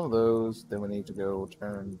 put one of those. Then we need to go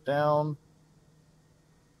turn down.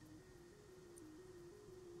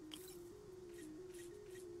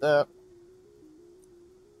 That.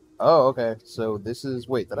 Oh, okay. So this is...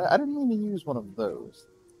 Wait, I didn't mean to use one of those.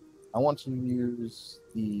 I want to use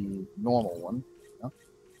the normal one. No?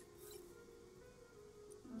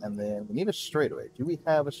 And then we need a straightaway. Do we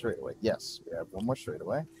have a straightaway? Yes, we have one more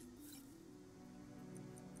straightaway.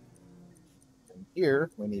 And here,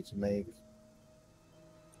 we need to make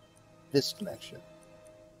this connection.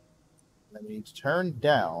 And then we need to turn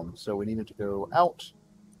down, so we needed to go out,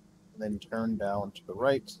 and then turn down to the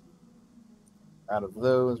right. Out of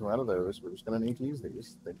those, we're out of those. We're just going to need to use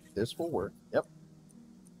these. This will work. Yep.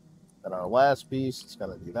 Then our last piece is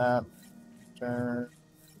going to do that. Turn.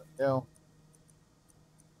 There we go.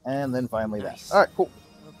 And then finally Nice. that. All right, cool.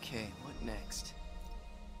 Okay, what next?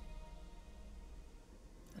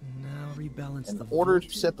 And now rebalance In the order to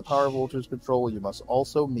voltage. set the power voltage control, you must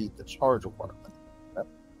also meet the charge requirement. Yep.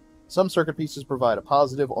 Some circuit pieces provide a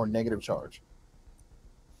positive or negative charge.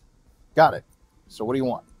 Got it. So what do you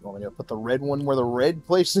want? You want me to put the red one where the red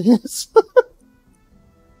place is?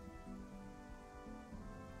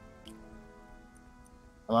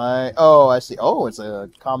 Oh, I see. Oh, it's a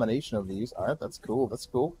combination of these. All right, that's cool. That's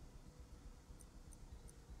cool.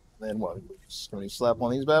 Then what? Can we slap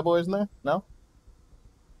one of these bad boys in there? No?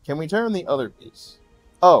 Can we turn the other piece?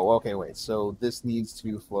 Oh, okay, wait. So this needs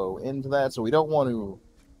to flow into that. So we don't want to...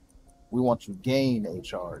 We want to gain a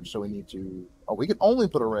charge. So we need to... Oh, we can only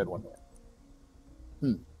put a red one there.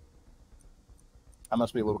 I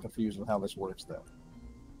must be a little confused with how this works, though.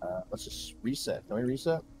 Let's just reset. Can we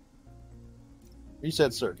reset?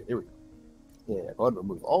 Reset circuit. Here we go. Yeah, go ahead and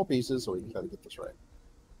remove all pieces so we can try to get this right.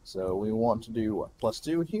 So we want to do what?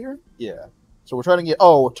 +2 here? Yeah. So we're trying to get...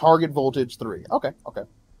 Oh, target voltage 3. Okay, okay.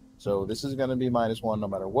 So this is going to be -1 no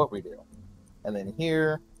matter what we do. And then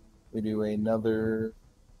here, we do another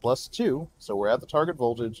 +2. So we're at the target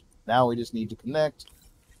voltage. Now we just need to connect.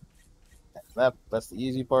 That's the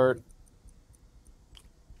easy part.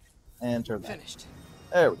 And turn that. Finished.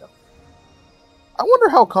 There we go. I wonder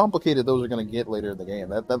how complicated those are going to get later in the game.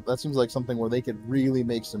 That seems like something where they could really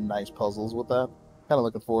make some nice puzzles with that. Kind of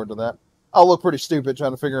looking forward to that. I'll look pretty stupid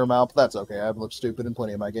trying to figure them out, but that's okay. I've looked stupid in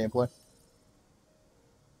plenty of my gameplay.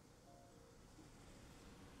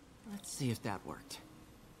 Let's see if that worked.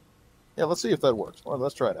 Yeah, let's see if that works. Well,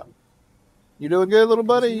 let's try it out. You doing good, little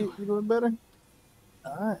buddy? You doing better?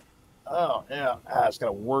 All right. Oh, yeah. I just got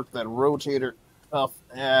to work that rotator cuff.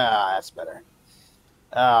 Yeah, that's better.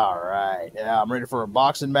 All right. Yeah, I'm ready for a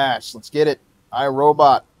boxing match. Let's get it.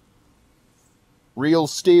 iRobot. Real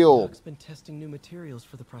steel. Doc's been testing new materials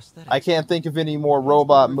for the prosthetics. I can't think of any more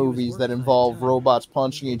robot movies that involve robots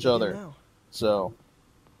punching each other. So,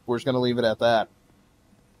 we're just going to leave it at that.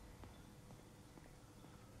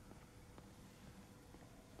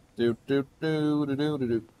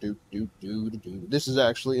 This is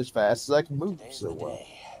actually as fast as I can move.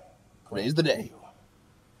 Today's the day.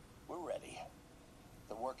 We're ready.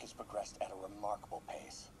 The work has progressed at a remarkable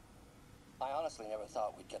pace. I honestly never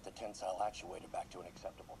thought we'd get the tensile actuator back to an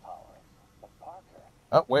acceptable tolerance. But Parker...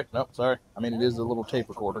 Oh, wait, no, sorry. I mean, it is a little tape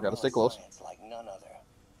recorder. Gotta stay close. Like none other.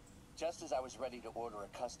 Just as I was ready to order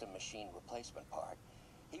a custom machine replacement part,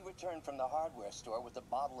 he returned from the hardware store with a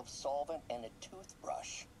bottle of solvent and a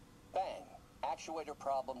toothbrush. Bang. Actuator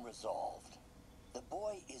problem resolved. The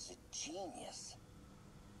boy is a genius.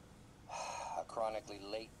 A chronically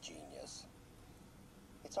late genius.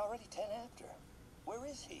 It's already 10 after. Where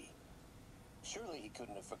is he? Surely he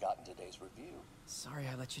couldn't have forgotten today's review. Sorry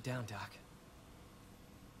I let you down, Doc.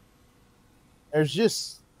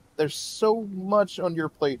 There's so much on your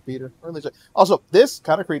plate, Peter. Also, this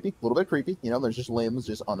kind of creepy, a little bit creepy. You know, there's just limbs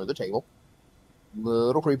just under the table.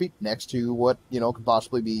 Little creepy next to what, you know, could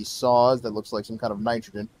possibly be saws that looks like some kind of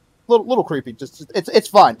nitrogen. Little creepy. Just it's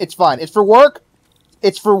fine. It's fine. It's for work.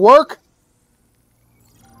 It's for work.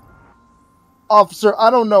 Officer, I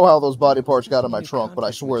don't know how those body parts got in my trunk, but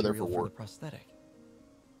I swear they're for work.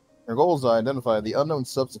 Your goal is to identify the unknown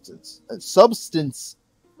substance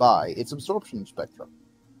by its absorption spectrum.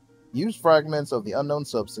 Use fragments of the unknown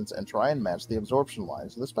substance and try and match the absorption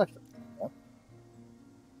lines of the spectrum. Okay.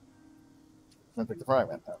 I'm gonna pick the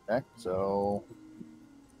fragment. Okay, so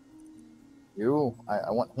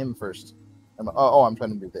I want him first. Oh, I'm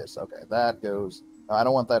trying to do this. Okay, that goes. No, I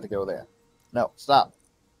don't want that to go there. No, stop.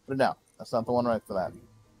 Put it down. That's not the one right for that.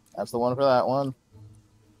 That's the one for that one.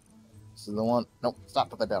 This is the one. Nope, stop.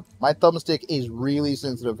 Put that down. My thumbstick is really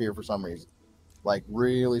sensitive here for some reason. Like,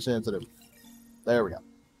 really sensitive. There we go.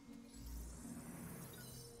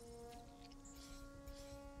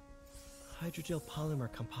 Hydrogel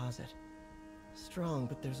polymer composite. Strong,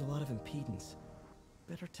 but there's a lot of impedance.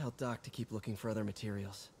 Better tell Doc to keep looking for other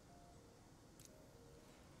materials.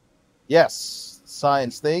 Yes,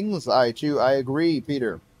 science things. I agree,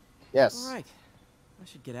 Peter. Yes. All right. I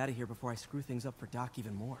should get out of here before I screw things up for Doc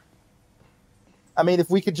even more. I mean, if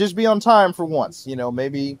we could just be on time for once, you know,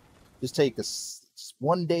 maybe just take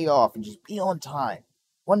one day off and just be on time.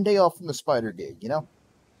 One day off from the spider gig, you know?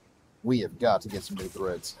 We have got to get some new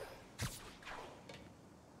threads.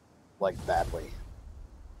 Like, badly.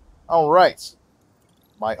 Alright.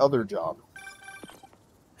 My other job.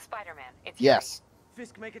 Spider-Man, it's Yes.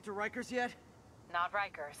 Fisk make it to Rikers yet? Yuri. Not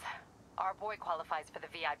Rikers. Our boy qualifies for the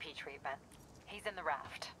VIP treatment. He's in the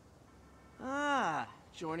raft. Ah,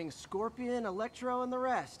 joining Scorpion, Electro, and the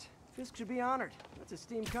rest. Fisk should be honored. That's a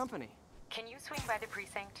steamed company. Can you swing by the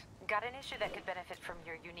precinct? Got an issue that could benefit from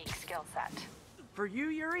your unique skill set. For you,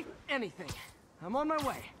 Yuri, anything. I'm on my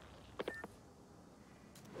way.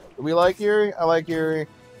 Do we like Yuri? I like Yuri.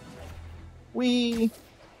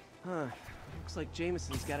 Huh. Looks like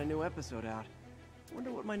Jameson's got a new episode out.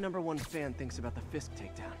 Wonder what my #1 fan thinks about the Fisk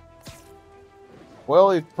takedown.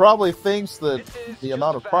 Well, he probably thinks that the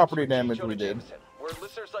amount of property damage we did. Where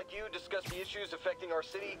listeners like you discuss the issues affecting our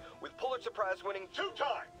city with Pulitzer Prize winning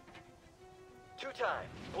two-time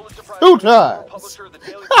Pulitzer Prize Two times. publisher of the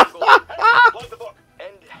Daily Bugle. Plug the book.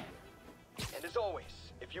 And as always,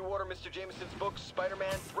 if you order Mr. Jameson's book,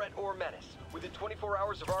 Spider-Man, Threat or Menace, within 24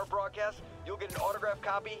 hours of our broadcast, you'll get an autographed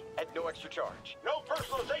copy at no extra charge. No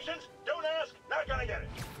personalizations. Don't ask. Not gonna get it.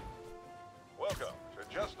 Welcome to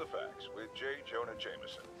Just the Facts with J. Jonah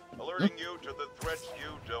Jameson, alerting you to the threats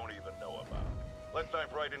you don't even know about. Let's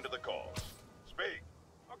dive right into the calls. Speak.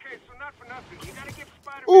 Okay, so not for nothing. You gotta give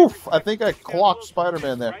Spider-Man. Oof, I think I clocked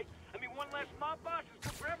Spider-Man there. Right? I mean, one less mob boss is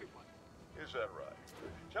good for everyone. Is that right?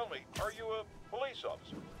 Tell me, are you a police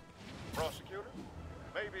officer? Prosecutor?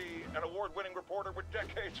 Maybe an award-winning reporter with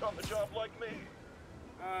decades on the job like me?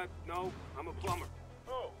 No, I'm a plumber.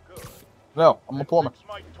 Oh, good. No, I'm a plumber. Fix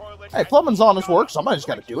my toilet Hey, and- plumbing's honest work. Somebody's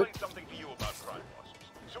got to do it. Explain something to you about crime bosses.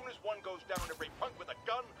 As soon as one goes down, every punk with a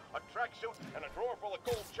gun, a tracksuit, and a drawer full of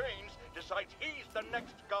gold chains decides he's the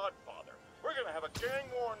next godfather. We're gonna have a gang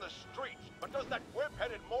war in the streets. But does that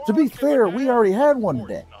whip-headed moron To be give a fair, we damn? already had one Of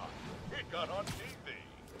course today. not. It got on TV.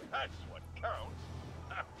 That's what counts.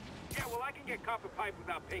 Yeah, well, I can get copper pipe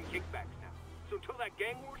without paying kickbacks now. So until that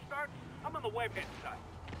gang war starts, I'm on the webhead side.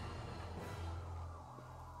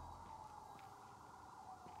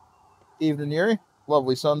 Evening, Yuri.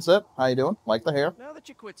 Lovely sunset. How you doing? Like the hair? Now that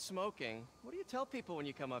you quit smoking, what do you tell people when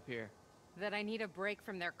you come up here? That I need a break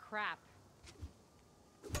from their crap.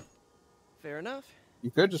 Fair enough.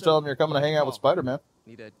 You could just tell them you're coming to hang out with Spider-Man.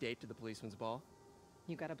 Need a date to the policeman's ball?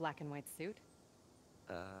 You got a black and white suit?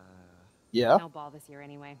 Yeah. No ball this year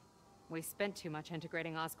anyway. We spent too much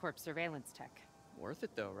integrating Oscorp's surveillance tech. Worth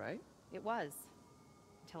it though, right? It was.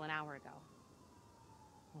 Until an hour ago.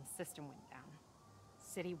 The system went down.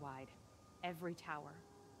 Citywide. Every tower.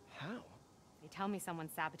 How? They tell me someone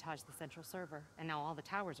sabotaged the central server, and now all the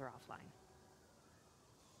towers are offline.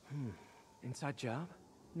 Inside job?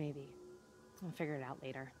 Maybe. I'll figure it out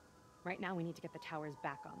later. Right now, we need to get the towers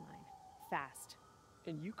back online. Fast.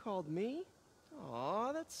 And you called me?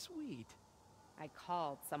 Aw, that's sweet. I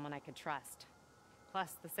called someone I could trust.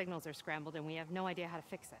 Plus, the signals are scrambled, and we have no idea how to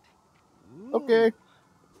fix it. Ooh, Okay.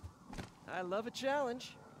 I love a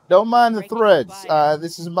challenge. Don't mind the threads.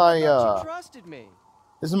 This is my You trusted me.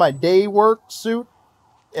 this is my day work suit.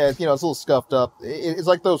 Yeah, you know, it's a little scuffed up. It's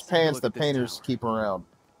like those Let's take a pants look that at this painters tower. keep around.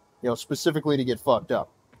 You know, specifically to get fucked up.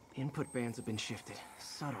 Input bands have been shifted.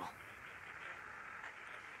 Subtle.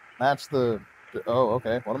 Match the oh,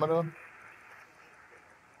 okay. What am I doing?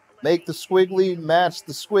 Make the squiggly match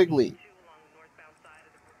the squiggly.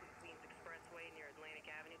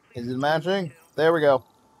 Is it matching? There we go.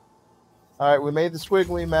 Alright, we made the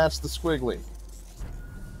squiggly match the squiggly.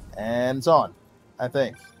 And it's on, I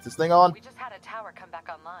think. Is this thing on? We just had a tower come back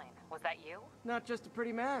online. Was that you? Not just a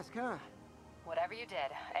pretty mask, huh? Whatever you did,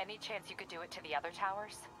 any chance you could do it to the other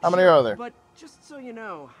towers? How many are there? But just so you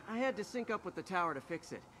know, I had to sync up with the tower to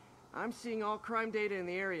fix it. I'm seeing all crime data in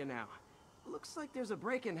the area now. Looks like there's a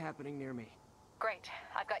break-in happening near me. Great.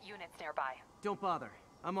 I've got units nearby. Don't bother.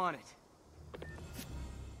 I'm on it.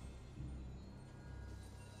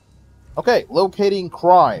 Okay, locating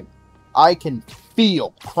crime. I can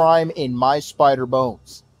feel crime in my spider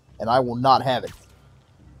bones, and I will not have it.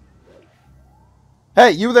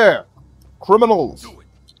 Hey, you there! Criminals! Do it.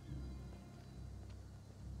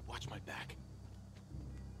 Watch my back.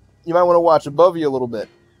 You might want to watch above you a little bit.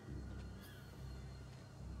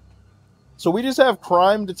 So we just have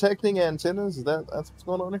crime detecting antennas? That's what's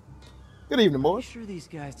going on here? Good evening, I'm boys. sure these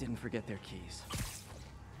guys didn't forget their keys.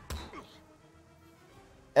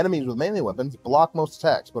 Enemies with melee weapons block most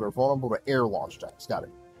attacks, but are vulnerable to air launch attacks. Got it.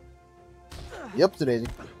 Yep, to Daisy.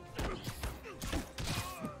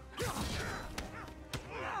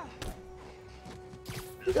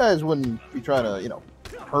 You guys wouldn't be trying to, you know,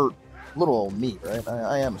 hurt little old me, right?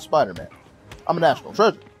 I am a Spider-Man. I'm a national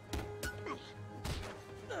treasure.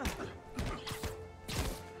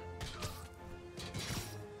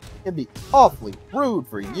 It'd be awfully rude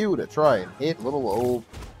for you to try and hit little old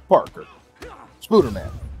Parker. Spooder-Man.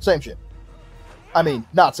 Same shit. I mean,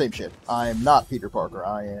 not same shit. I am not Peter Parker.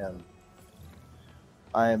 I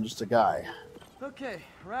am just a guy. Okay,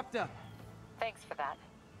 wrapped up. Thanks for that.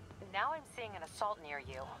 Now I'm seeing an assault near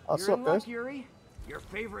you. What's You're up, in guys? luck, Yuri. Your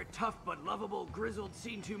favorite tough but lovable, grizzled,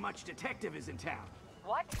 seen-too-much detective is in town.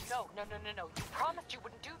 What? No. You promised you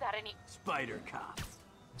wouldn't do that Spider Cop.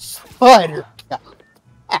 Spider Cop.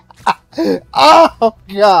 Oh,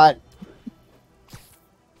 God.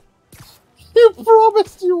 You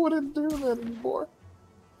promised you wouldn't do that anymore.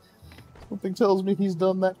 Something tells me he's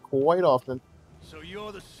done that quite often. So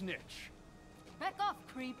you're the snitch. Back off,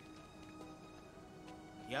 creep.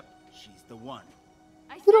 Yep, she's the one.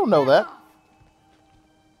 You don't know that.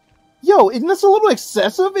 Yo, isn't this a little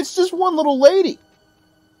excessive? It's just one little lady.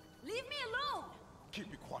 Leave me alone.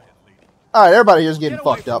 Keep it quiet, lady. Alright, everybody here's getting Get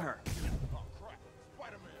away fucked from up. her. Oh, crap.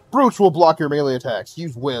 Spider-Man. Brutes will block your melee attacks.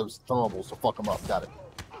 Use webs, throwables to fuck them up. Got it.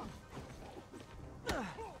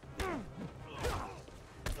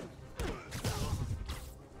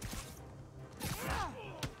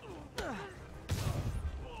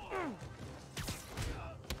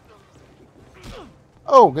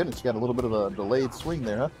 Oh, goodness, you got a little bit of a delayed swing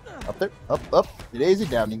there, huh? Up there, up, Daisy,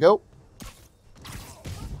 down you go.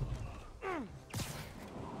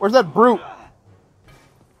 Where's that brute?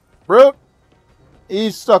 Brute?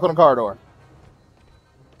 He's stuck on a car door.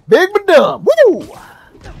 Big but dumb. Woo!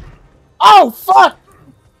 Oh, fuck!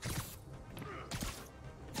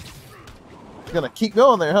 Gonna keep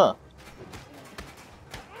going there, huh?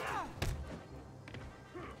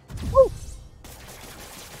 Woo!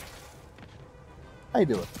 How you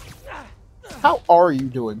doing? How are you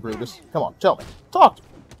doing, Brutus? Come on, tell me. Talk to me.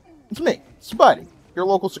 It's me, Spidey, your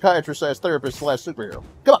local psychiatrist/therapist/superhero.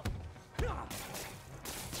 Come on.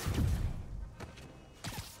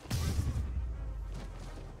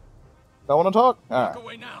 Don't want to talk? Alright. Walk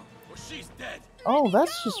away now, or she's dead. Oh,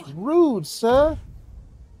 that's just rude, sir.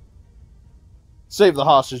 Save the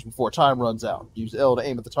hostage before time runs out. Use L to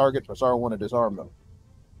aim at the target. Press R1 to disarm them.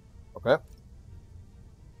 Okay. Am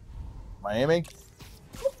I aiming?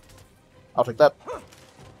 I'll take that.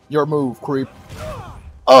 Your move, creep.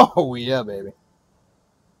 Oh, yeah, baby.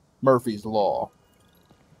 Murphy's Law.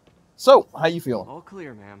 So, how you feeling? All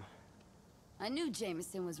clear, ma'am. I knew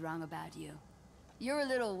Jameson was wrong about you. You're a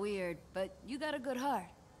little weird, but you got a good heart.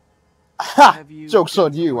 Ha! Joke's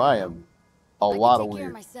on you. I am a lot of I can take care of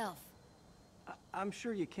weird. myself. I'm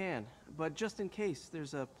sure you can, but just in case,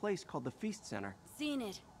 there's a place called the Feast Center. Seen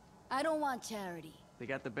it. I don't want charity. They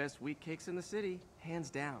got the best wheat cakes in the city, hands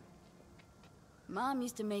down. Mom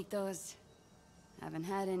used to make those. Haven't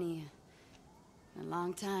had any in a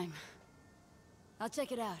long time. I'll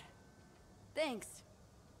check it out. Thanks.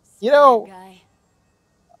 You know, guy.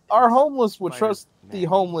 our homeless would Spider trust the Man.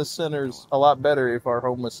 homeless centers a lot better if our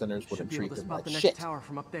homeless centers Should wouldn't be able treat to them spot like the next shit. tower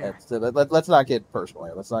from up there. Let's not get personal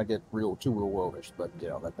here. Let's not get too real worldish. But you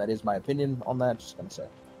know that is my opinion on that. Just gonna say.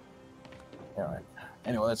 All right.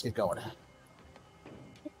 Anyway, let's get going.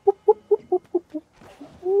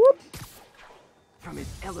 From his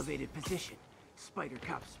elevated position, Spider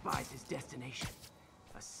Cop spies his destination.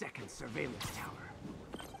 A second surveillance tower.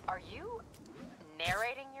 Are you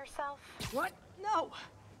narrating yourself? What? No!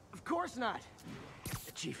 Of course not!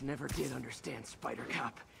 The chief never did understand Spider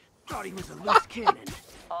Cop. Thought he was a loose cannon.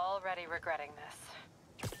 Already regretting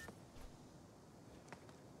this.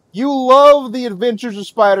 You love the adventures of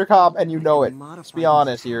Spider Cop, and you know it. Let's be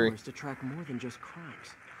honest, Yuri. To track more than just crimes.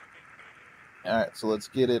 Alright, so let's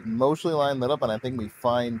get it emotionally lined that up, and I think we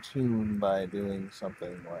fine-tune by doing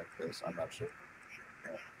something like this. I'm not sure.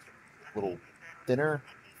 A little thinner,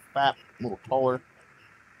 fat, a little taller.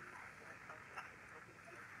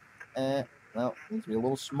 No, needs to be a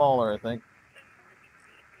little smaller, I think.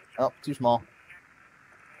 Oh, too small.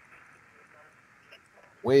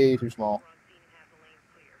 Way too small.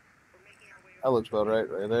 That looks about right.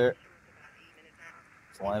 Right there.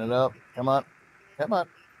 Let's line it up. Come on. Come on.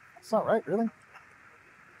 That's not right, really.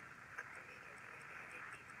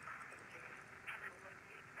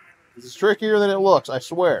 This is trickier than it looks, I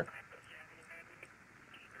swear.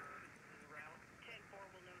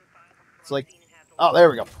 It's like, oh, there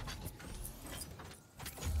we go.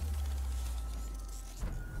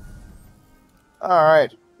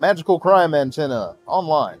 Alright. Magical crime antenna.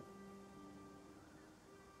 Online.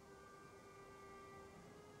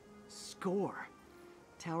 Score.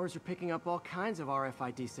 Towers are picking up all kinds of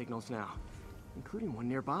RFID signals now, including one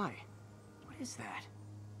nearby. What is that?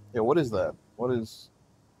 Yeah, what is that? What is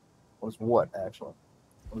what, actually?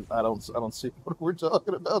 I don't see what we're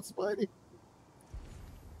talking about, Spidey.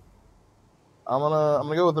 I'm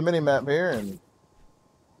gonna go with the mini map here and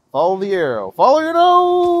follow the arrow. Follow your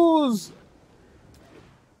nose!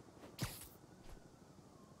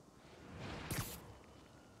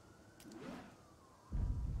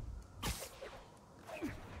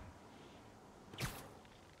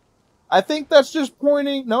 I think that's just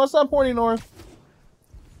pointing. No, it's not pointing north.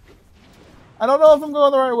 I don't know if I'm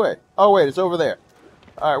going the right way. Oh, wait, it's over there.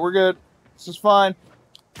 Alright, we're good. This is fine.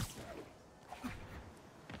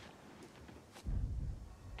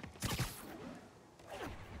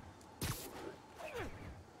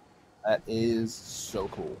 That is so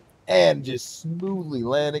cool. And just smoothly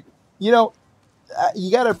landing. You know,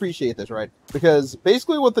 you gotta appreciate this, right? Because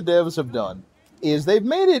basically what the devs have done is they've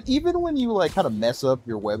made it, even when you, like, kind of mess up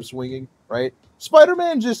your web swinging, right?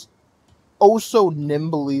 Spider-Man just oh so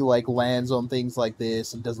nimbly, like, lands on things like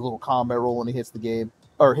this and does a little combat roll when he hits the game,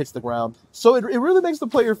 or hits the ground. So it really makes the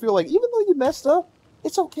player feel like, even though you messed up,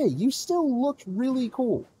 it's okay. You still looked really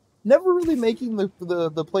cool. Never really making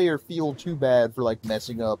the player feel too bad for, like,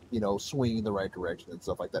 messing up, you know, swinging the right direction and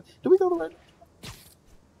stuff like that. Did we go the right direction?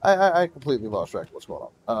 I completely lost track of what's going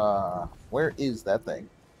on. Where is that thing?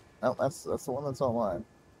 No, that's the one that's online.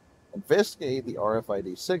 Investigate the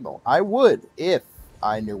RFID signal. I would if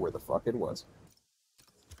I knew where the fuck it was.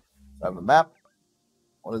 I have a map.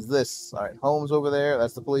 What is this? All right, home's over there.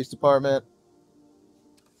 That's the police department.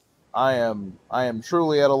 I am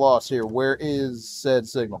truly at a loss here. Where is said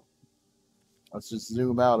signal? Let's just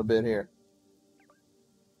zoom out a bit here.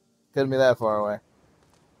 Couldn't be that far away.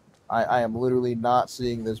 I am literally not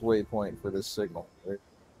seeing this waypoint for this signal. Where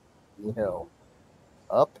the hell?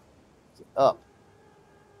 Up? Is it up?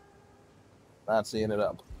 Not seeing it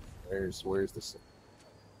up. Where's the signal?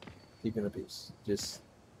 Keeping the peace. Just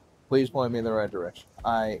please point me in the right direction.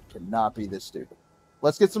 I cannot be this stupid.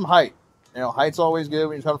 Let's get some height. You know, height's always good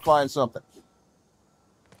when you're trying to find something.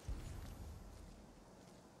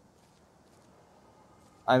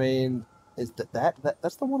 I mean, is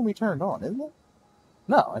that's the one we turned on, isn't it?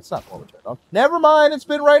 No, it's not the one we turned on. Never mind, it's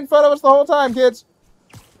been right in front of us the whole time, kids.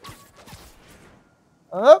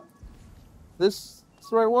 Up. This is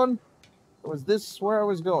the right one? Or was this where I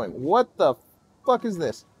was going? What the fuck is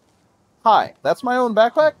this? Hi, that's my own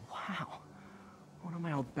backpack? Wow. One of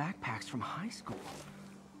my old backpacks from high school.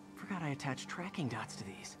 Forgot I attached tracking dots to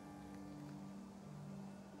these.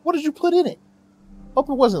 What did you put in it? Hope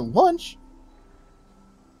it wasn't lunch.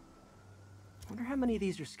 Wonder how many of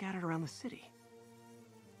these are scattered around the city.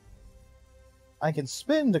 I can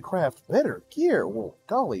spin to craft better gear. Well,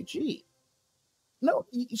 golly gee. No,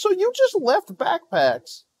 so you just left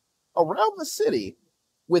backpacks around the city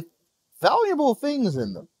with valuable things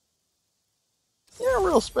in them. You're a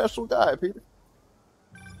real special guy, Peter.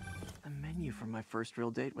 The menu from my first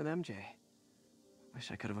real date with MJ.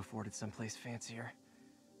 Wish I could have afforded someplace fancier.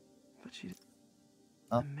 But she...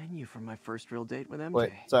 Huh? The menu from my first real date with MJ.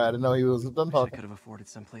 Wait, sorry, I didn't know he was done talking. Wish I could have afforded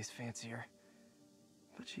someplace fancier.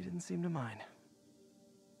 But she didn't seem to mind.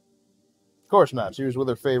 Of course not. She was with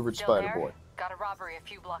her favorite Still spider there? boy. Got a robbery a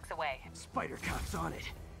few blocks away. Spider Cop's on it.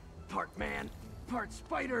 Part man, part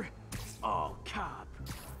spider, all cop.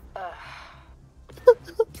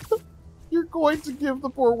 You're going to give the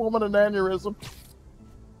poor woman an aneurysm.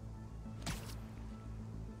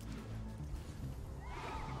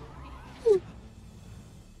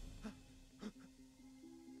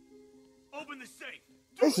 Open the safe.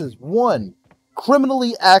 This is one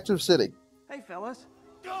criminally active city. Hey, fellas.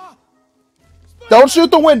 Don't shoot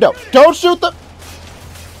the window! Don't shoot the...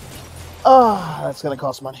 Ah, that's gonna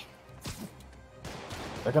cost money.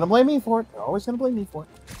 They're gonna blame me for it. They're always gonna blame me for it.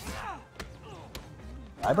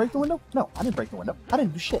 I break the window? No, I didn't break the window. I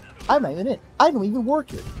didn't do shit. I'm not even in. I don't even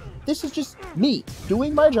work here. This is just me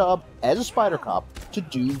doing my job as a spider cop to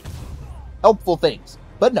do helpful things.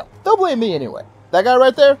 But no, they'll blame me anyway. That guy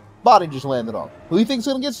right there, body just landed on. Who do you think's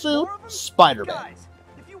gonna get sued? Spider-Man. Guys,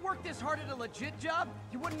 if you work worked this hard at a legit job,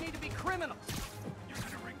 you wouldn't need to be criminals. You're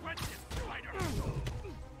gonna regret this, Spider.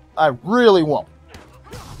 I really won't.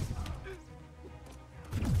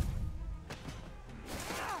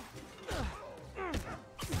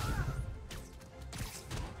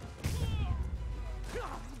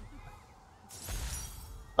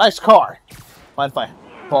 Nice car. Mind if I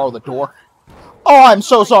borrow the door? Oh, I'm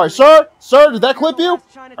so sorry, sir. Sir, did that clip you?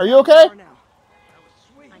 Are you okay?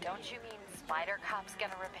 Don't you mean Spider Cop's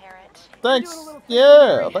gonna repair it? Thanks.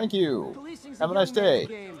 Yeah, thank you. Have a nice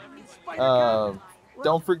day.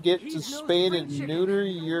 Don't forget to spade and neuter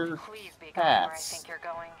your Please be going where I cats. think you're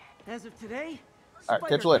going. As of today, All right,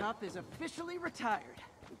 catch you later. Cop is officially retired.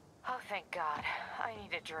 Oh, thank God. I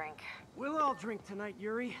need a drink. We'll all drink tonight,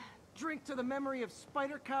 Yuri. Drink to the memory of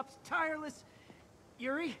Spider Cop's tireless...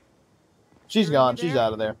 Yuri? She's Yuri, gone. you She's there?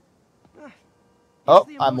 out of there. Is Oh,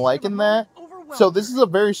 the I'm emotion liking of the that. moment overwhelmed So this her? is a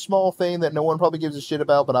very small thing that no one probably gives a shit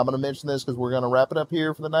about, but I'm going to mention this because we're going to wrap it up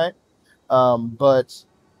here for the night. But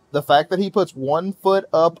the fact that he puts one foot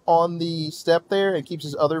up on the step there and keeps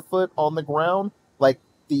his other foot on the ground, like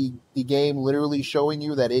the game literally showing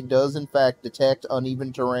you that it does in fact detect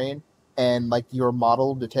uneven terrain, and like your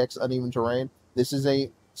model detects uneven terrain. This is a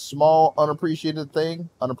small unappreciated thing.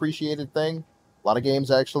 A lot of games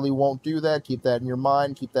actually won't do that. Keep that in your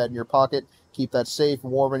mind. Keep that in your pocket. Keep that safe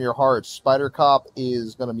and warm in your heart. Spider Cop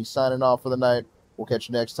is going to be signing off for the night. We'll catch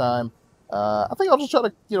you next time. I think I'll just try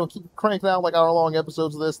to, keep cranking out like hour-long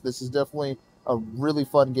episodes of this. This is definitely a really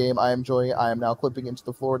fun game. I am enjoying it. I am now clipping into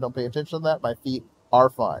the floor. Don't pay attention to that. My feet are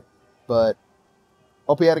fine. But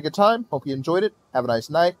hope you had a good time. Hope you enjoyed it. Have a nice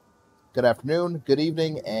night. Good afternoon, good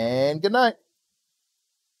evening, and good night.